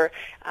rather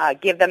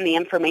give them the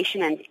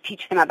information and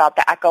teach them about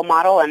the ECHO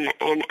model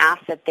and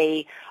ask that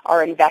they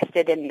are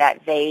invested in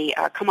that they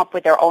come up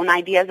with their own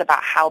ideas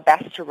about how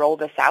best to roll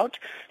this out.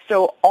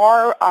 So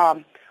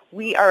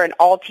we are an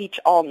all teach,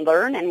 all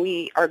learn,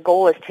 and our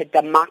goal is to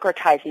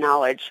democratize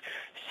knowledge.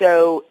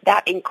 So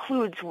that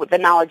includes the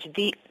knowledge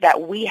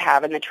that we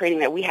have and the training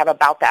that we have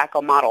about the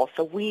ECHO model.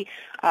 So we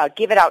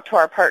give it out to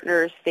our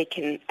partners. They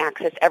can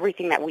access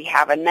everything that we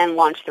have and then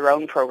launch their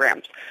own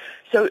programs.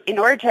 So in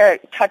order to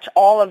touch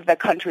all of the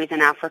countries in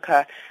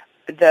Africa,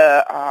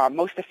 the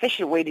most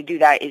efficient way to do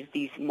that is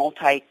these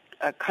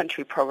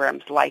multi-country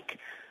programs like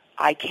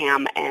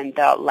ICAM and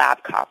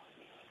LabCop.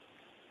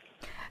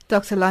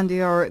 Dr.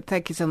 Landior,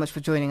 thank you so much for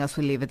joining us.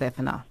 We'll leave it there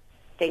for now.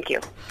 Thank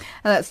you.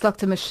 That's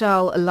Dr.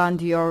 Michelle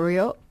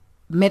Landiorio,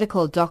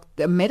 Medical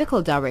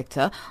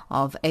Director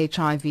of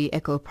HIV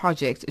ECHO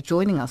Project,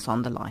 joining us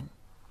on the line.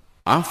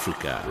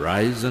 Africa,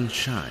 rise and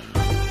shine.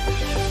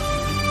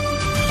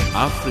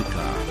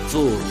 Africa,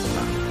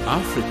 zorka.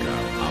 Africa,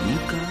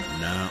 amka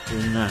na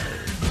ung'are.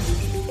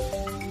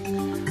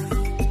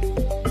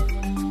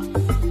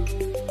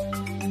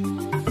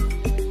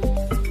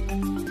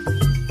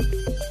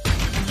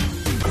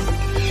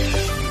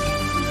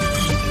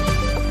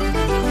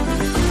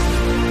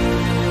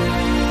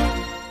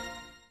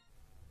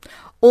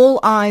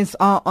 All eyes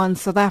are on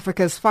South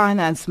Africa's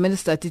Finance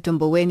Minister Tito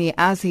Mboweni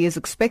as he is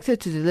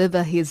expected to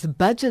deliver his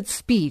budget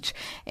speech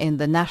in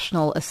the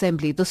National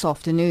Assembly this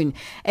afternoon.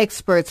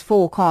 Experts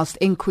forecast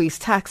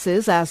increased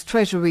taxes as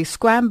Treasury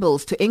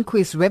scrambles to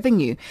increase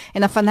revenue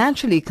in a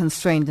financially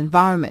constrained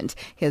environment.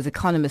 Here's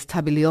economist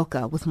Tabi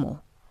Lioka with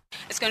more.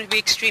 It's going to be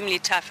extremely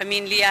tough. I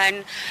mean,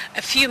 Leanne,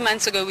 a few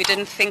months ago we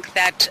didn't think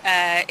that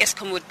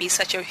Eskom would be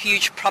such a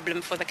huge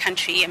problem for the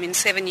country. I mean,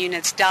 7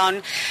 units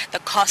down, the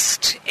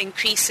cost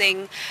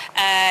increasing.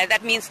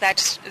 That means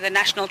that the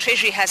National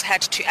Treasury has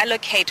had to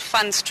allocate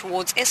funds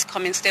towards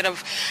Eskom instead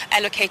of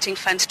allocating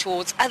funds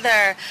towards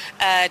other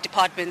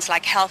departments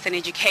like health and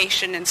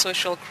education and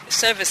social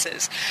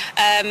services.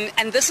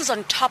 And this is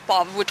on top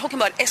of, we're talking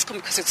about Eskom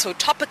because it's so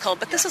topical,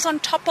 but this is on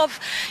top of,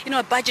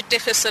 a budget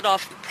deficit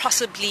of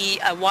possibly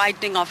a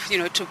widening of,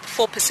 to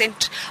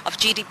 4% of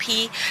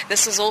GDP.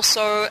 This is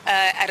also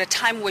at a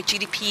time where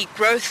GDP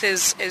growth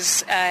is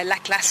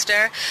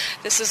lackluster.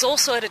 This is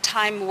also at a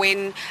time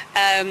when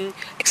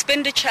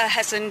expenditure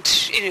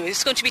hasn't,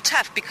 it's going to be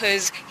tough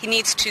because he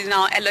needs to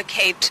now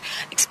allocate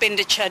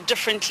expenditure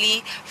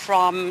differently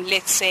from,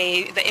 let's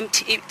say, the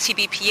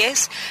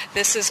TBPS.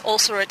 This is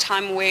also a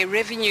time where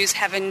revenues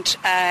haven't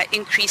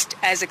increased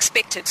as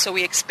expected. So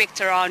we expect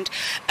around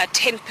a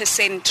 10%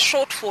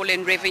 shortfall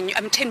in revenue,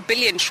 10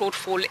 billion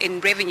shortfall in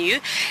revenue,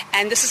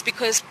 and this is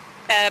because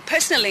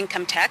personal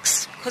income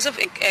tax, because of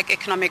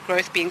economic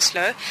growth being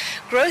slow,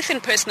 growth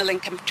in personal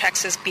income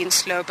tax has been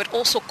slow, but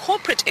also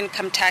corporate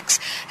income tax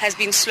has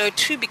been slow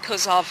too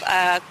because of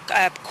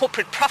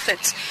corporate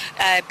profits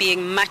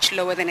being much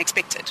lower than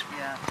expected.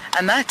 Yeah.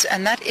 And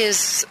that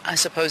is, I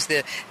suppose,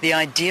 the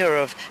idea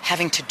of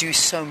having to do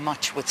so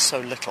much with so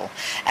little,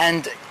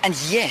 and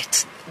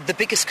yet the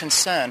biggest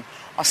concern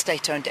are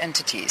state-owned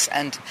entities,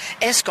 and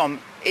Eskom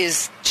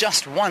is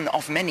just one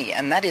of many,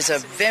 and that is a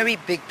very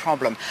big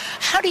problem.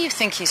 How do you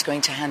think he's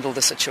going to handle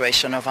the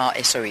situation of our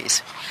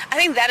SOEs? I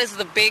think that is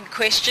the big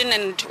question,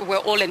 and we're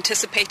all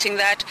anticipating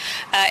that.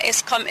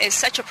 Eskom is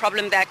such a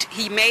problem that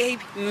he may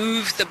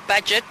move the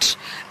budget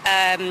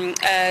and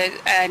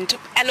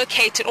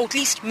allocate it, or at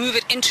least move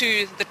it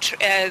into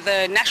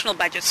the national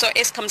budget. So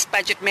Eskom's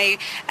budget may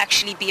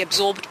actually be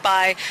absorbed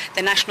by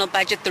the national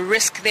budget. The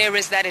risk there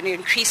is that it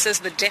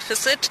increases the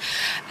deficit.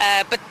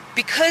 But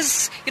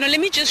because,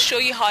 let me just show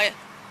you how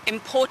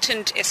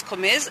important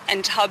Eskom is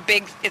and how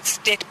big its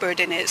debt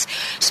burden is.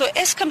 So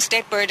Eskom's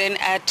debt burden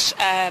at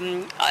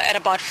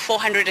about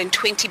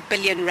 420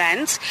 billion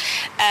rands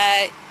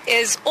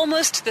is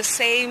almost the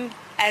same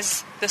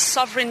as the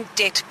sovereign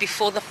debt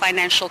before the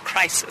financial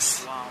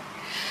crisis. Wow.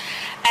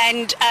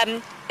 And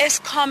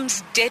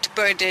Eskom's debt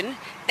burden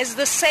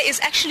is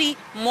actually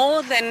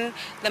more than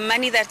the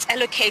money that's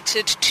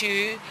allocated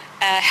to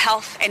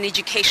health and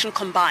education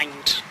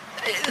combined.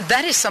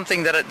 That is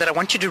something that I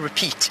want you to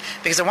repeat,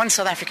 because I want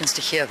South Africans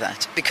to hear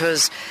that,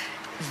 because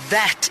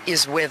that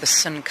is where the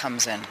sin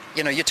comes in.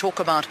 You talk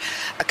about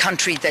a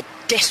country that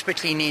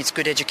desperately needs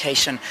good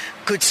education,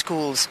 good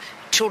schools.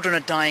 Children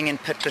are dying in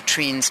pit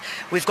latrines.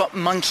 We've got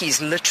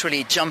monkeys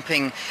literally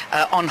jumping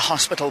on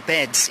hospital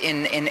beds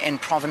in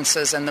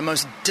provinces, and the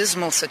most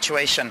dismal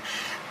situation.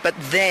 But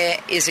there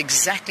is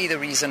exactly the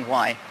reason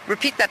why.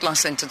 Repeat that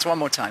last sentence one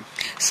more time.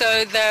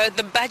 So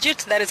the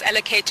budget that is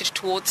allocated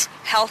towards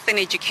health and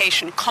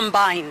education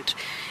combined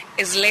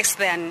is less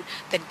than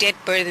the debt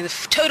burden, the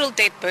total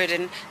debt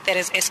burden that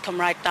is Eskom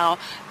right now,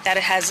 that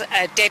has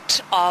a debt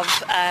of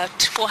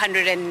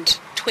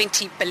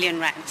 420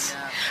 billion rands.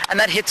 Yeah. And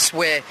that hits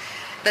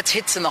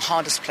in the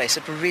hardest place.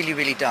 It really,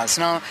 really does.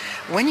 Now,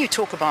 when you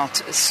talk about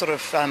sort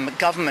of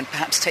government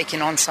perhaps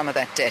taking on some of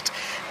that debt,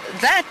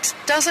 that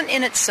doesn't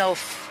in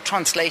itself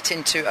translate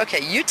into,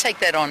 okay, you take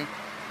that on,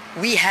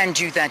 we hand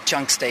you that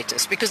junk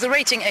status, because the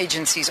rating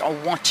agencies are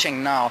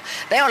watching now.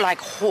 They are like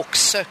hawks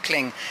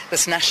circling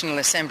this National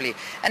Assembly.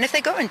 And if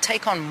they go and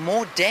take on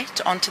more debt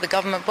onto the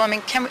government, well, I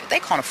mean, they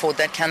can't afford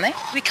that, can they?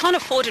 We can't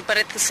afford it, but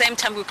at the same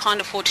time, we can't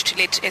afford to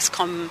let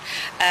Eskom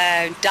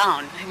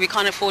down. We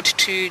can't afford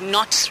to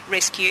not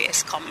rescue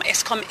Eskom.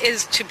 Eskom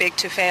is too big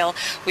to fail.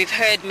 We've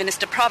heard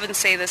Minister Province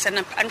say this,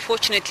 and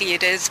unfortunately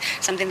it is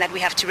something that we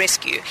have to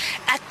rescue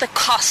at the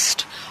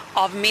cost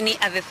of many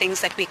other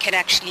things that we can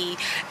actually,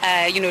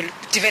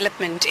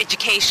 development,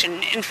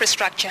 education,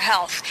 infrastructure,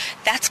 health.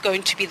 That's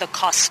going to be the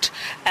cost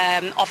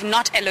of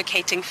not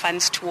allocating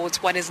funds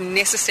towards what is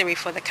necessary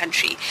for the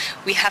country.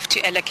 We have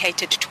to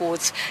allocate it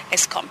towards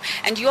Eskom.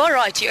 And you are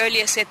right, you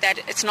earlier said that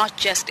it's not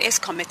just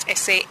Eskom, it's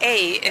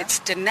SAA, it's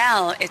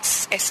Denel,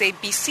 it's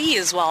SABC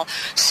as well.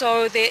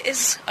 So there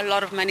is a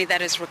lot of money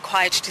that is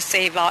required to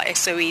save our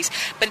SOEs.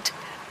 But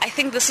I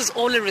think this is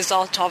all a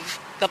result of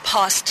the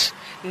past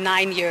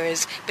 9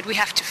 years, but we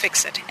have to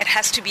fix it. It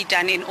has to be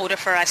done in order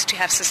for us to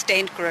have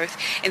sustained growth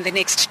in the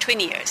next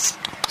 20 years.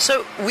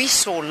 So we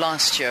saw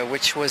last year,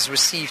 which was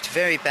received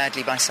very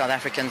badly by South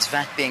Africans,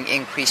 VAT being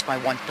increased by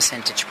 1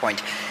 percentage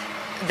point.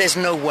 There's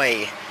no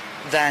way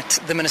that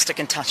the minister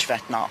can touch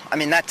VAT now. I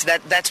mean,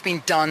 that's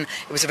been done.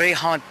 It was a very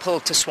hard pill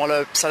to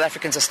swallow. South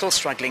Africans are still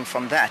struggling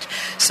from that.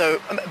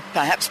 So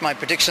perhaps my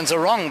predictions are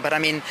wrong, but I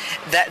mean,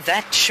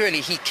 that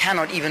surely he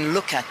cannot even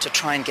look at to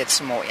try and get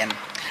some more in.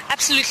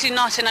 Absolutely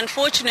not, and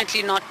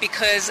unfortunately not,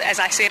 because, as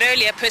I said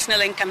earlier,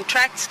 personal income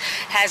tax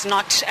has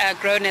not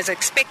grown as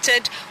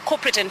expected,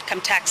 corporate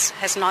income tax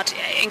has not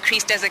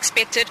increased as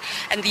expected,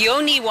 and the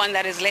only one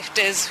that is left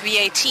is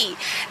VAT.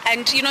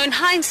 And, you know, in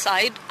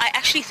hindsight, I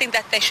actually think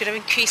that they should have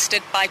increased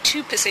it by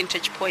 2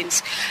 percentage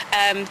points,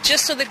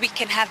 just so that we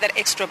can have that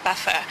extra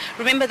buffer.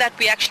 Remember that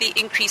we actually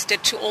increased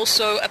it to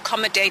also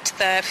accommodate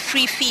the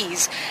free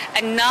fees,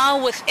 and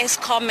now with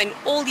Eskom and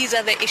all these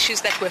other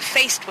issues that we're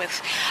faced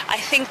with, I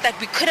think that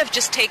we could have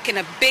just taken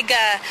a bigger,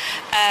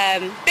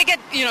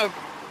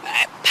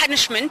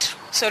 punishment,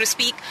 so to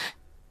speak.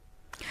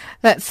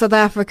 That's South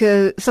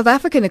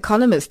African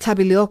economist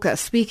Thabi Leoka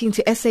speaking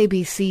to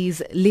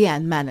SABC's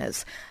Leanne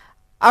Manners.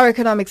 Our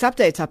economics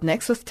update up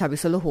next with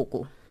Thabiso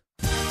Lehoku.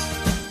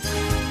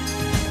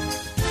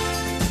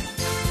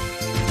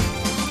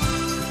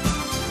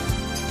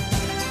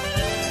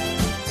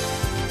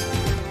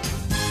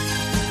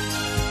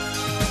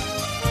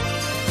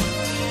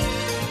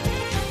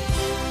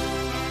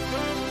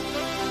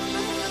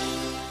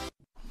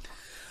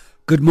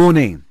 Good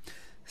morning.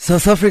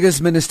 South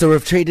Africa's Minister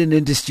of Trade and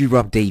Industry,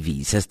 Rob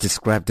Davies, has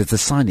described the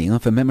signing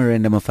of a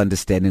Memorandum of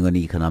Understanding on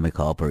Economic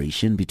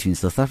Cooperation between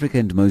South Africa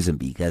and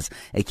Mozambique as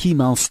a key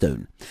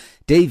milestone.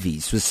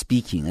 Davies was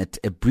speaking at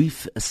a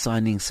brief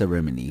signing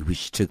ceremony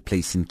which took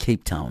place in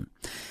Cape Town.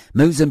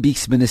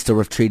 Mozambique's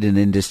Minister of Trade and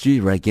Industry,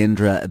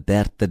 Ragendra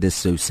Berta de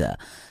Sousa,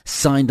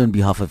 signed on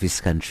behalf of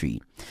his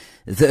country.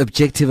 The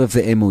objective of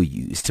the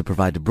MOU is to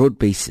provide a broad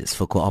basis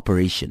for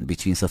cooperation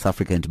between South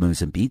Africa and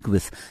Mozambique,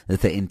 with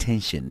the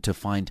intention to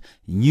find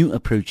new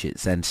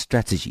approaches and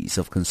strategies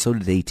of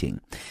consolidating,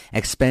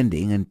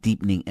 expanding and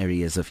deepening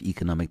areas of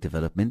economic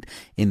development,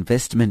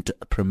 investment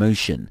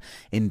promotion,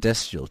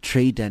 industrial,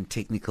 trade and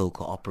technical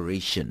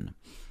cooperation.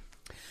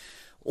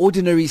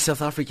 Ordinary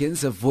South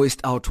Africans have voiced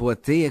out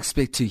what they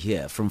expect to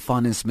hear from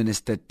Finance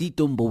Minister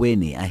Tito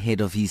Mboweni ahead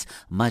of his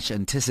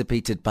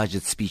much-anticipated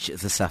budget speech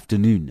this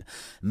afternoon.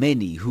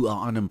 Many who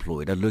are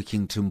unemployed are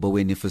looking to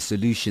Mboweni for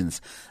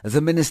solutions. The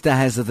minister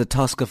has the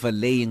task of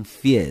allaying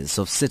fears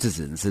of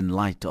citizens in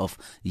light of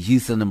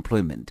youth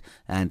unemployment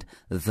and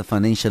the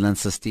financial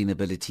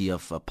unsustainability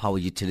of power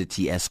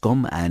utility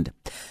Eskom and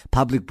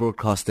public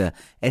broadcaster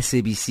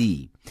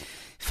SABC.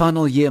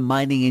 Final year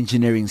mining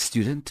engineering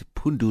student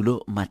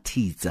Pundulo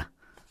Matiza.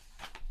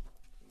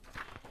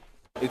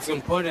 It's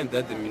important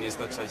that the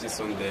minister touches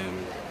on the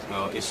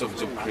issue of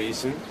job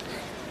creation.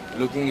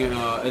 Looking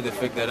at the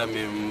fact that I'm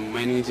a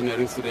mining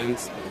engineering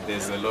student,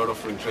 there's a lot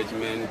of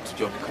retrenchment,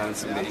 job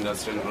cuts in the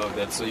industry and all of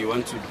that. So you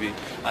want to be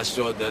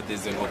assured that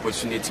there's an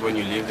opportunity when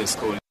you leave the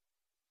school.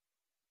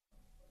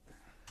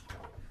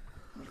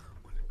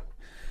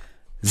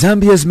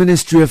 Zambia's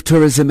Ministry of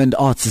Tourism and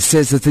Arts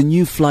says that the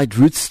new flight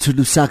routes to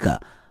Lusaka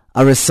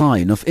are a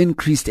sign of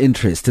increased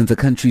interest in the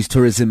country's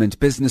tourism and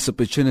business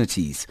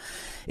opportunities.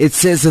 It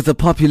says that the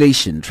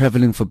population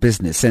traveling for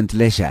business and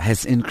leisure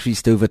has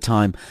increased over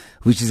time,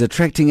 which is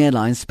attracting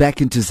airlines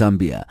back into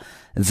Zambia.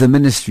 The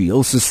ministry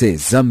also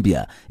says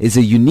Zambia is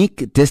a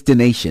unique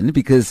destination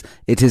because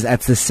it is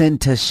at the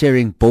center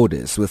sharing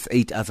borders with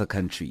 8 other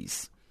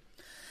countries.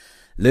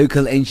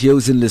 Local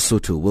NGOs in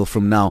Lesotho will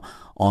from now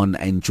on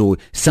enjoy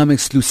some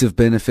exclusive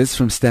benefits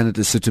from Standard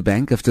Lesotho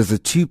Bank after the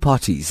two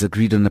parties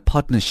agreed on a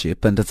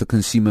partnership under the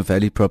Consumer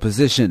Value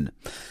Proposition.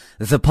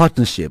 The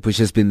partnership, which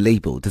has been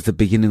labelled as the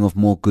beginning of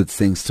more good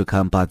things to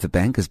come by the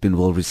bank, has been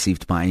well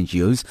received by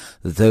NGOs,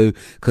 though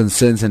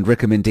concerns and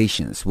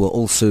recommendations were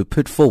also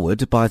put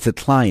forward by the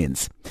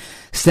clients.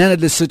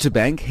 Standard Lesotho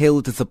Bank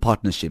hailed the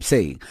partnership,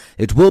 saying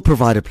it will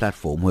provide a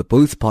platform where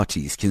both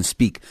parties can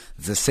speak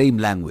the same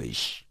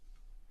language.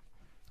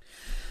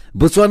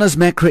 Botswana's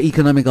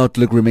macroeconomic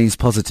outlook remains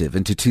positive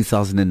into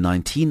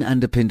 2019,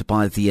 underpinned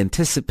by the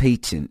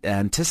anticipation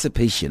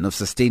of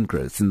sustained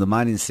growth in the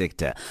mining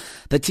sector,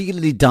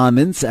 particularly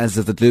diamonds, as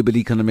the global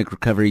economic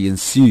recovery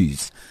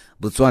ensues.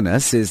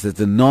 Botswana says that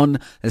the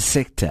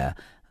non-sector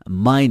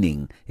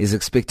mining is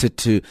expected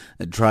to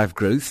drive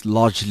growth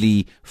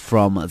largely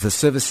from the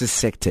services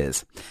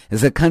sectors.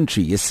 The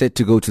country is set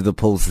to go to the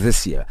polls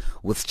this year,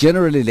 with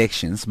general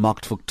elections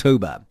marked for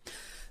October.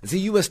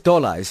 The US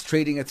dollar is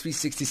trading at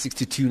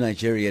 360.62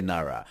 Nigerian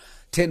naira,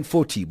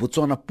 10.40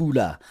 Botswana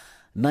pula,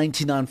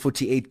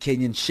 99.48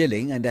 Kenyan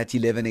shilling, and at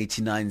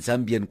 11.89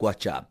 Zambian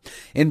kwacha.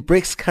 In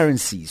BRICS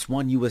currencies,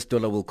 $1 US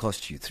will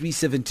cost you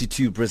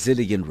 3.72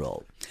 Brazilian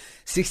real,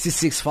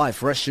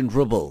 66.5 Russian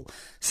ruble,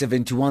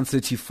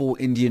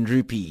 71.34 Indian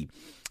rupee,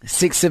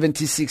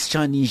 676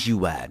 Chinese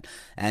yuan,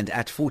 and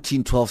at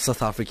 14.12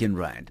 South African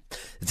rand.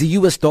 The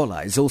US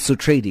dollar is also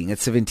trading at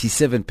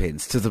 77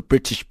 pence to the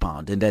British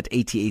pound and at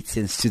 88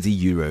 cents to the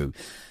euro.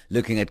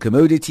 Looking at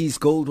commodities,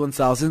 gold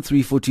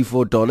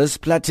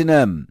 $1,344,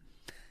 platinum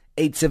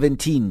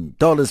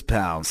 $817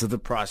 pounds. So the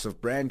price of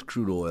Brent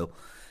crude oil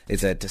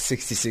is at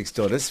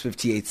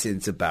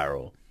 $66.58 a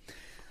barrel.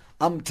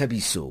 I'm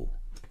Thabiso.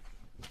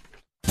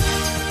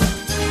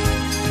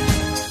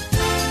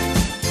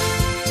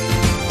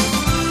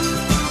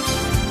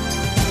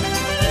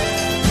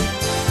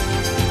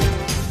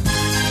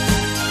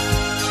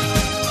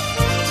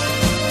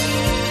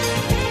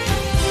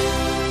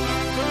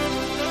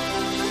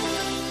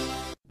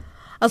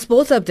 Our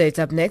sports updates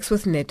up next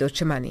with Neto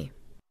Chimani.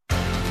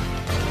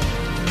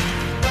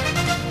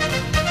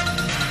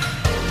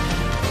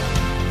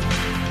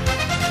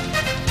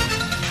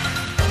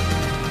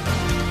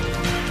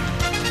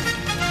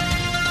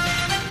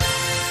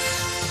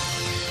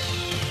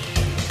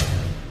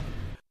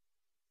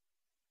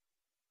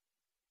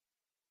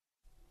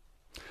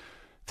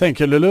 Thank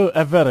you, Lulu.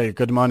 A very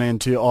good morning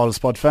to all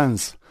sport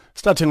fans.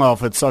 Starting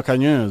off with soccer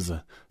news.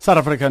 South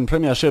African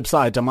Premiership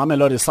side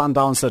Mamelodi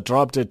Sundowns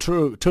dropped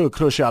two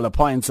crucial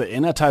points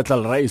in a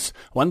title race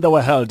when they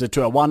were held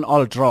to a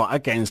 1-1 draw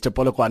against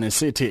Polokwane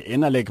City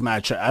in a league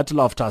match at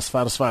Loftus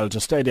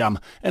Versfeld Stadium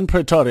in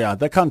Pretoria,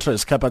 the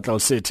country's capital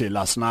city,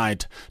 last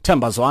night.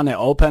 Themba Zwane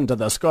opened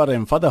the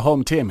scoring for the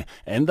home team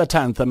in the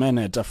 10th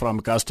minute from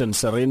Gaston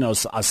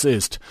Serino's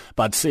assist,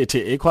 but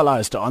City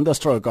equalized on the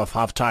stroke of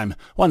half-time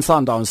when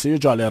Sundowns'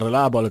 usually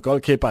reliable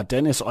goalkeeper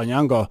Dennis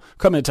Onyango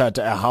committed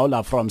a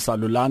howler from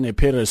Salulani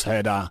Piri's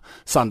header.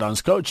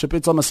 Sundowns coach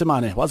Pitso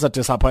Mosimane was a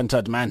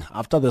disappointed man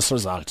after this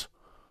result.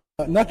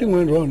 Nothing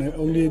went wrong,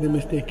 only the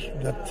mistake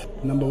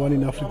that number one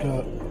in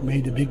Africa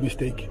made a big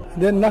mistake.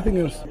 Then nothing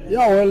else.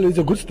 Yeah, well, it's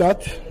a good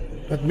start,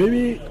 but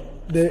maybe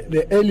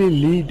the early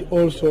lead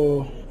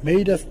also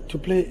made us to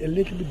play a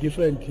little bit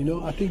different.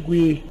 I think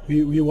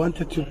we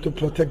wanted to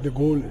protect the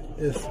goal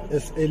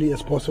as early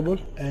as possible,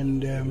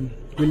 and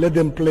we let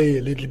them play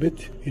a little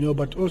bit,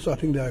 but also I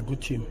think they're a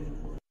good team.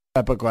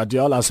 Pep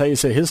Guardiola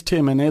says his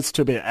team needs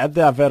to be at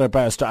their very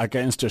best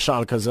against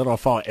Schalke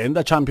 04 in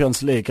the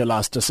Champions League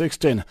last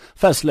 16,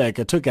 first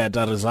leg to get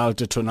a result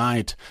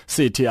tonight.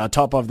 City are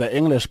top of the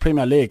English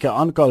Premier League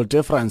on goal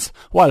difference,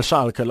 while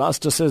Schalke,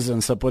 last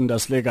season's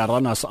Bundesliga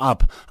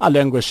runners-up, are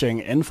languishing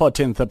in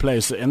 14th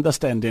place in the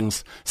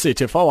standings.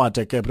 City forward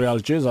Gabriel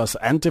Jesus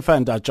and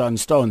defender John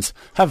Stones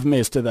have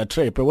missed the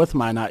trip with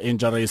minor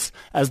injuries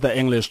as the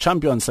English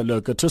champions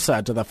look to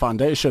set the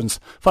foundations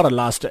for a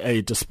last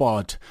 8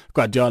 spot.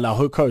 Guardiola,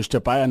 who coached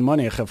Bayern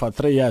Munich for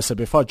 3 years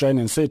before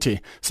joining City,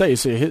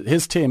 says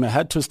his team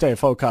had to stay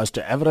focused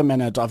every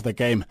minute of the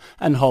game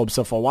and hopes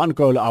for one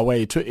goal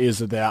away to ease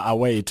their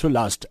away to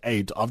last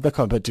 8 of the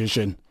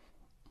competition.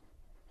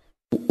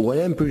 Well,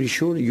 I'm pretty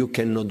sure you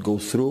cannot go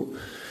through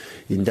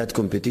in that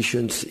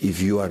competitions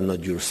if you are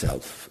not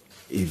yourself.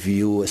 If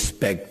you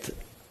expect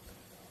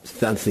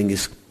something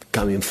is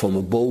coming from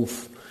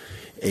above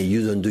and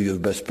you don't do your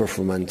best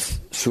performance,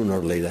 sooner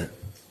or later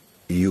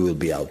you will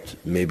be out.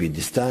 Maybe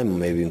this time,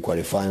 maybe in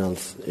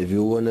quarterfinals. If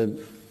you want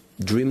to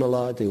dream a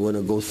lot, you want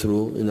to go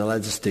through in the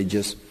later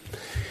stages,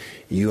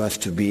 you have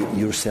to be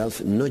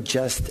yourself, not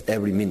just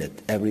every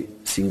minute, every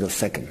single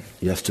second.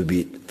 You have to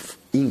be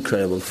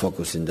incredible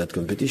focus in that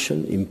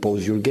competition,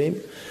 impose your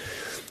game,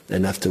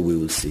 and after we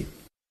will see.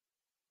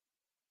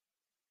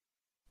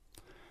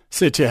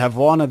 City have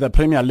won the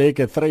Premier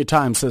League 3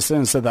 times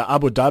since the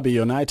Abu Dhabi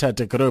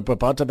United Group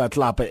bought the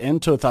club in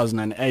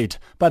 2008,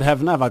 but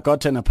have never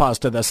gotten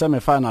past the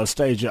semi-final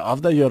stage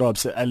of the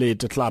Europe's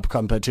elite club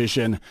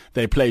competition.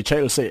 They play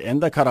Chelsea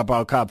in the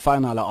Carabao Cup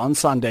final on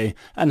Sunday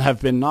and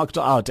have been knocked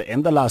out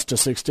in the last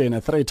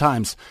 16 3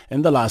 times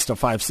in the last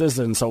 5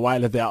 seasons,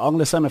 while their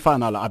only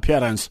semi-final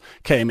appearance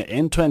came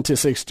in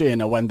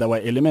 2016 when they were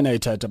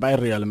eliminated by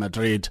Real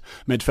Madrid.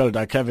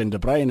 Midfielder Kevin De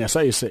Bruyne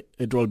says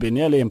it will be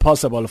nearly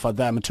impossible for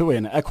them to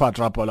win a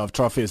quadruple of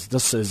trophies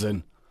this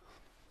season.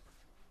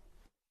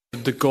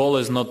 The goal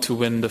is not to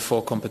win the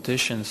 4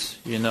 competitions,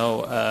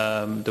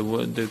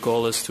 the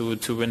goal is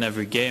to win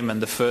every game, and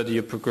the further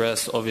you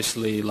progress,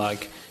 obviously,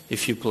 like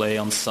if you play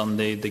on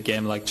Sunday the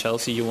game like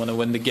Chelsea, you want to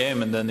win the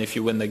game, and then if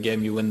you win the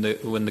game, you win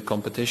the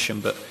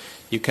competition. But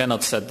you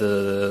cannot set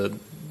the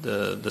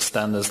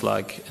standards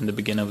like in the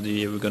beginning of the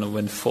year we're going to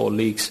win 4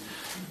 leagues.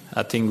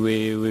 I think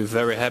we're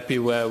very happy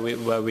where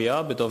we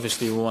are, but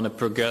obviously we want to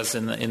progress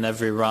in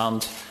every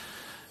round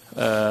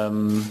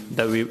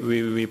that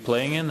we're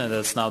playing in, and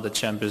that's now the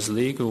Champions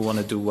League. We want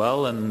to do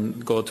well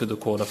and go to the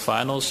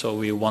quarterfinals, so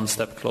we're one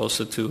step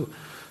closer to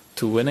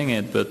winning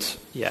it. But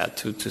yeah,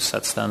 to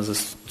set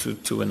standards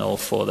to win all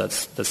 4,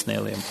 that's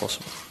nearly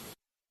impossible.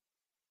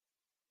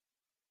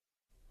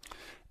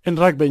 In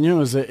rugby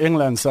news,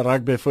 England's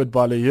Rugby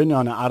Football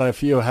Union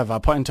RFU have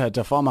appointed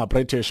former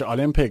British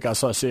Olympic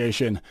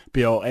Association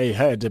BOA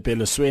head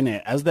Bill Sweeney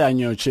as their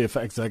new chief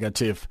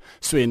executive.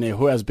 Sweeney,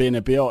 who has been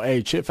a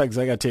BOA chief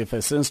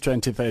executive since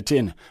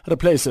 2013,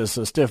 replaces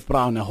Steve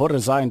Brown, who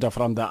resigned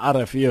from the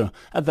RFU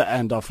at the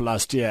end of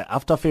last year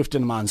after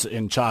 15 months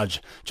in charge.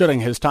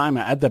 During his time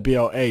at the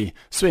BOA,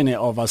 Sweeney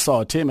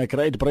oversaw Team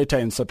Great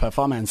Britain's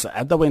performance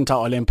at the Winter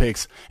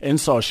Olympics in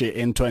Sochi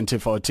in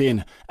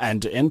 2014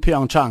 and in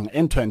Pyeongchang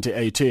in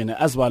 2018,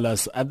 as well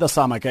as at the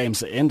Summer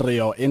Games in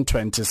Rio in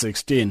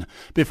 2016.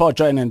 Before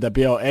joining the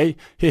BOA,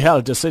 he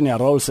held senior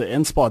roles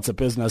in sports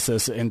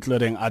businesses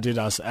including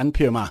Adidas and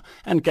Puma,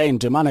 and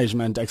gained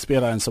management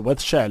experience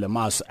with Shell,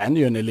 Mars and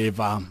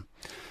Unilever.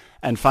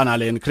 And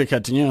finally, in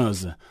cricket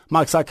news,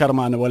 Mark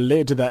Zuckerman will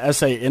lead the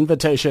SA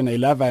Invitation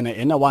 11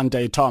 in a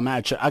one-day tour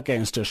match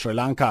against Sri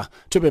Lanka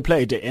to be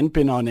played in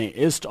Benoni,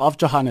 east of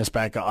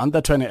Johannesburg on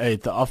the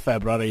 28th of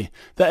February.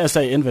 The SA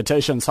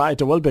Invitation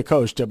side will be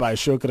coached by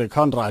Shukri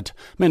Conrad.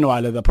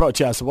 Meanwhile, the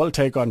Proteas will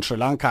take on Sri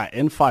Lanka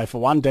in 5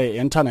 one-day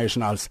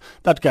internationals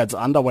that gets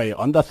underway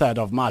on the 3rd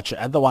of March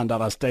at the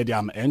Wanderers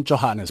Stadium in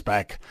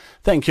Johannesburg.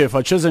 Thank you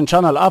for choosing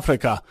Channel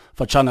Africa.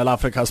 For Channel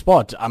Africa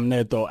Sport, I'm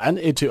Neto and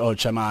Itio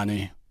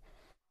Chemani.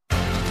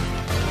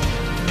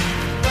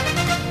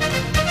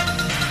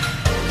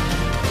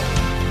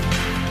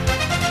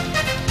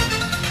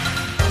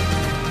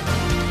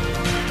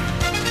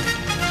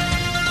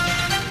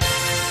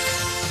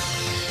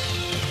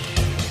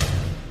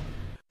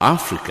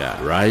 Africa,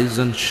 rise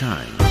and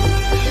shine.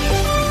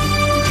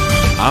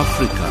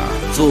 Africa,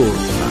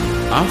 zorka.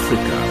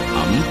 Africa,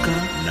 amka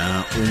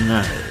na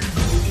ung'are.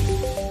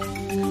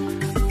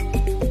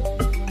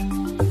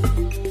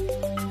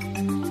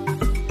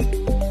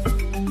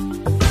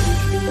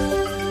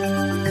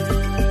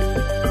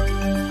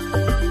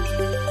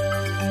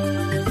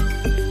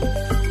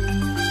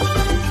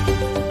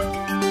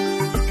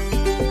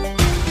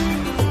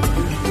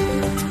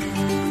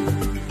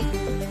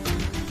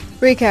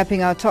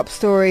 Recapping our top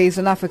stories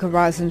on Africa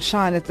Rise and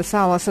Shine at this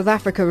hour, South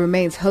Africa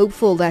remains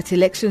hopeful that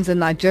elections in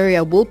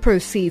Nigeria will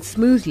proceed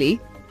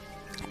smoothly.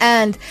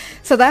 And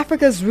South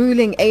Africa's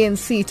ruling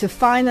ANC to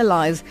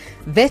finalize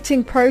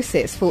vetting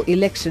process for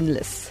election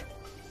lists.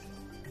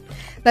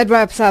 That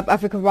wraps up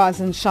Africa Rise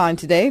and Shine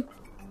today.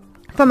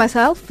 For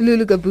myself,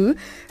 Lulu Gabu,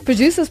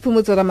 producers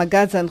Pumuzo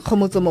Ramagadza and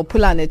Khomuzo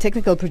Mopulane,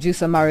 technical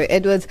producer Mario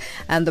Edwards,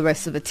 and the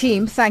rest of the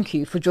team, thank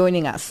you for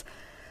joining us.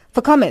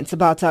 For comments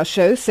about our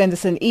show, send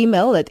us an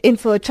email at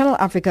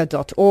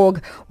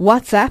info@channelafrica.org,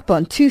 WhatsApp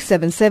on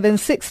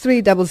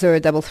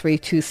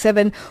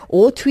 277-63003327,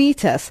 or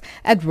tweet us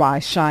at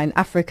Rise Shine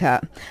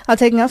Africa. Now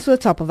taking us to the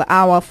top of the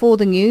hour for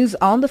the news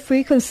on the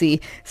frequency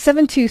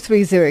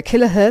 7230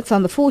 kilohertz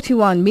on the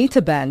 41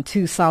 meter band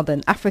to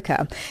Southern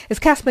Africa. It's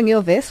Casper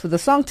Nyoves with a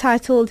song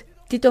titled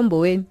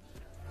Titomboe.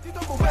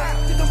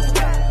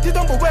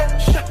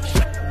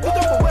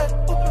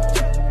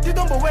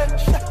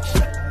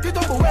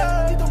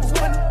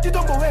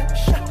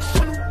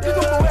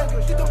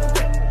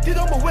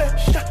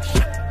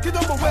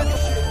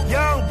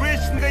 Young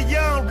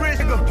rich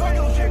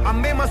nigga, I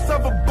made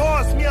myself a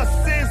boss, me a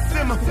sin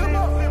simmer.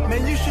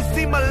 Man, you should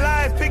see my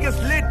life, figures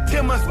lit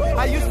timmers.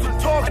 I used to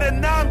talk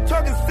and now I'm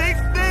talking 6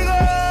 figures.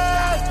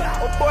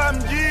 Oh boy, I'm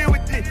G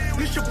with it.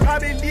 You should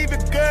probably leave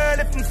it, girl,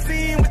 if I'm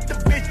seen with the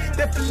bitch.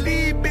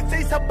 Definitely, bitch,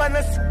 say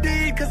sabana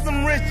speed, cause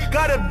I'm rich.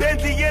 Got a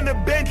Bentley and a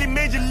Bentley,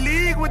 major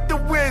league with the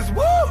whiz.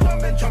 Woo!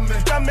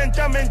 Jumpin'.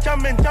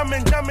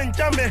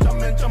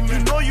 You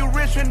know you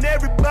rich when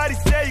everybody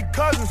say you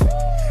cousins.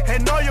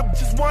 And all you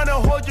just wanna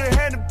hold your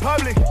hand in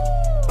public.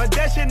 But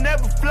that shit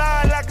never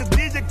fly like a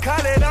DJ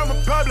Khaled, I'm a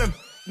problem.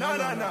 No,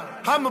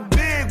 I'm a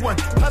big one.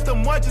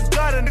 Custom watches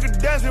got a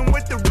nigga dancing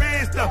with the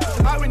red stuff.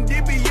 Out in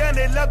DBN,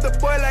 they love the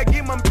boy like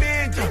he my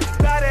bitch.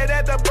 Started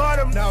at the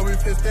bottom, now we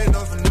fisting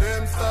on some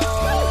them stuff.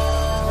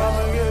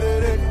 I'ma get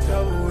it in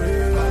trouble with. If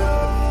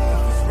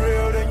it's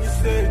real, then you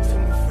say it to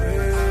my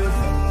face.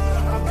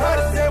 I'm proud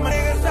to say my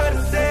niggas try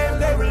to say it,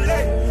 they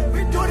relate. We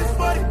do this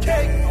for the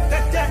cake.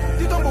 That,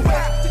 you don't go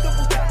away.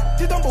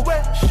 You don't go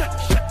away, shut.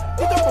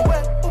 You don't go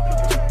away,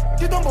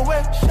 you don't go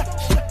away, shut.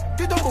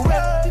 You don't go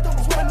away, you don't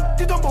go away,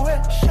 you don't go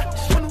away,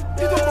 shut. You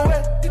don't go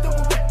away, you don't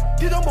go away,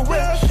 you don't go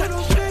away, shut. You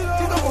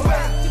don't go away,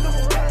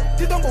 you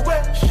don't go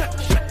away, shut.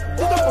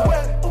 You don't go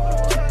away,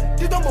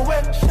 you don't go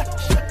away, shut.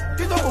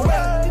 You don't go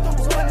away,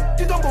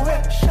 you don't go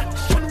away, shut.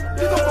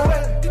 You don't go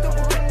away,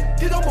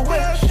 you don't go away,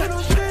 shut.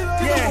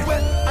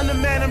 Yeah, I'm the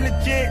man, I'm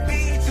legit.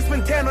 Just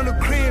been tan on the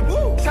crib.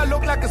 I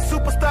look like a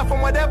superstar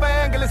from whatever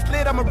angle it's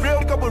lit. I'm a real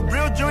nigga with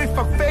real jewelry.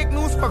 Fuck fake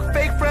news, fuck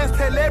fake friends.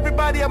 Tell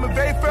everybody I'm a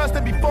very first.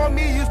 And before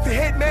me, used to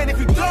hate, man. If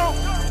you don't,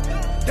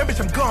 then bitch,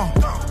 I'm gone.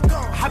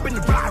 Hop in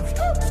the Rari,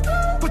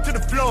 put to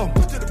the floor.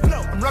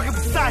 I'm rocking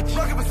Versace,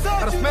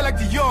 gotta smell like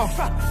Dior.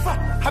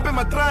 Hop in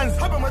my trance, you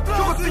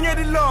go sing it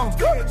long.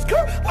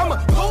 I'm a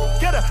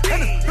go-getter,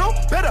 and it's no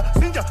better.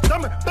 Sing ya,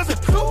 diamond, that's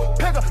it.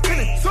 Pega, in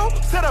it, so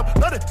set up,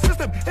 not a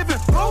system. If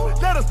it's roll,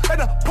 let us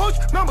and approach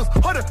members.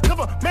 Harder,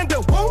 never, man, they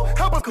won't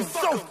help us. Cause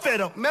so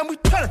fed up, man, we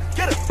tryna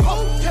get it.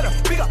 Get a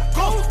bigger,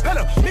 go,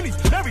 better, mini,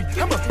 Larry,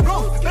 hammer,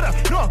 roll, better,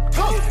 no,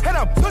 go, and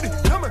I'm putting,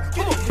 hammer,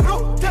 come on,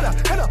 roll, get a,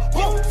 and a,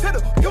 won't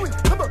settle, give me,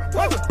 hammer,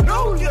 whether,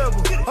 no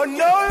level, or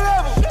no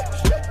level.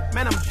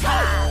 Man, I'm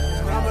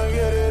tired. I'ma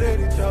get it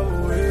any trouble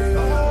with.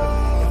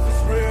 If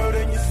it's real,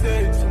 then you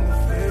say it to my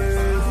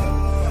face.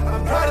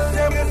 I'm proud to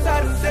say I'm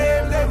inside the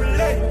same level.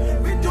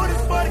 We do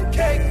this for the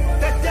cake.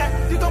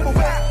 That, you don't go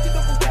away.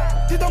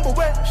 You don't go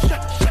away.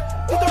 Shut.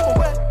 You don't go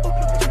away.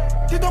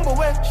 You don't go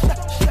away. Shut.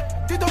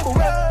 You don't go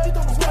away. You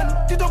don't go away.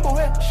 You don't go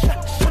away. Shut.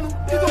 You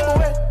don't go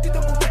away. You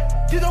don't go away.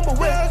 You don't go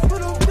away. You don't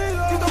go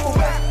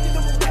away.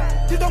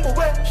 You don't go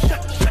away. Shut.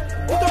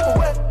 You don't go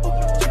away.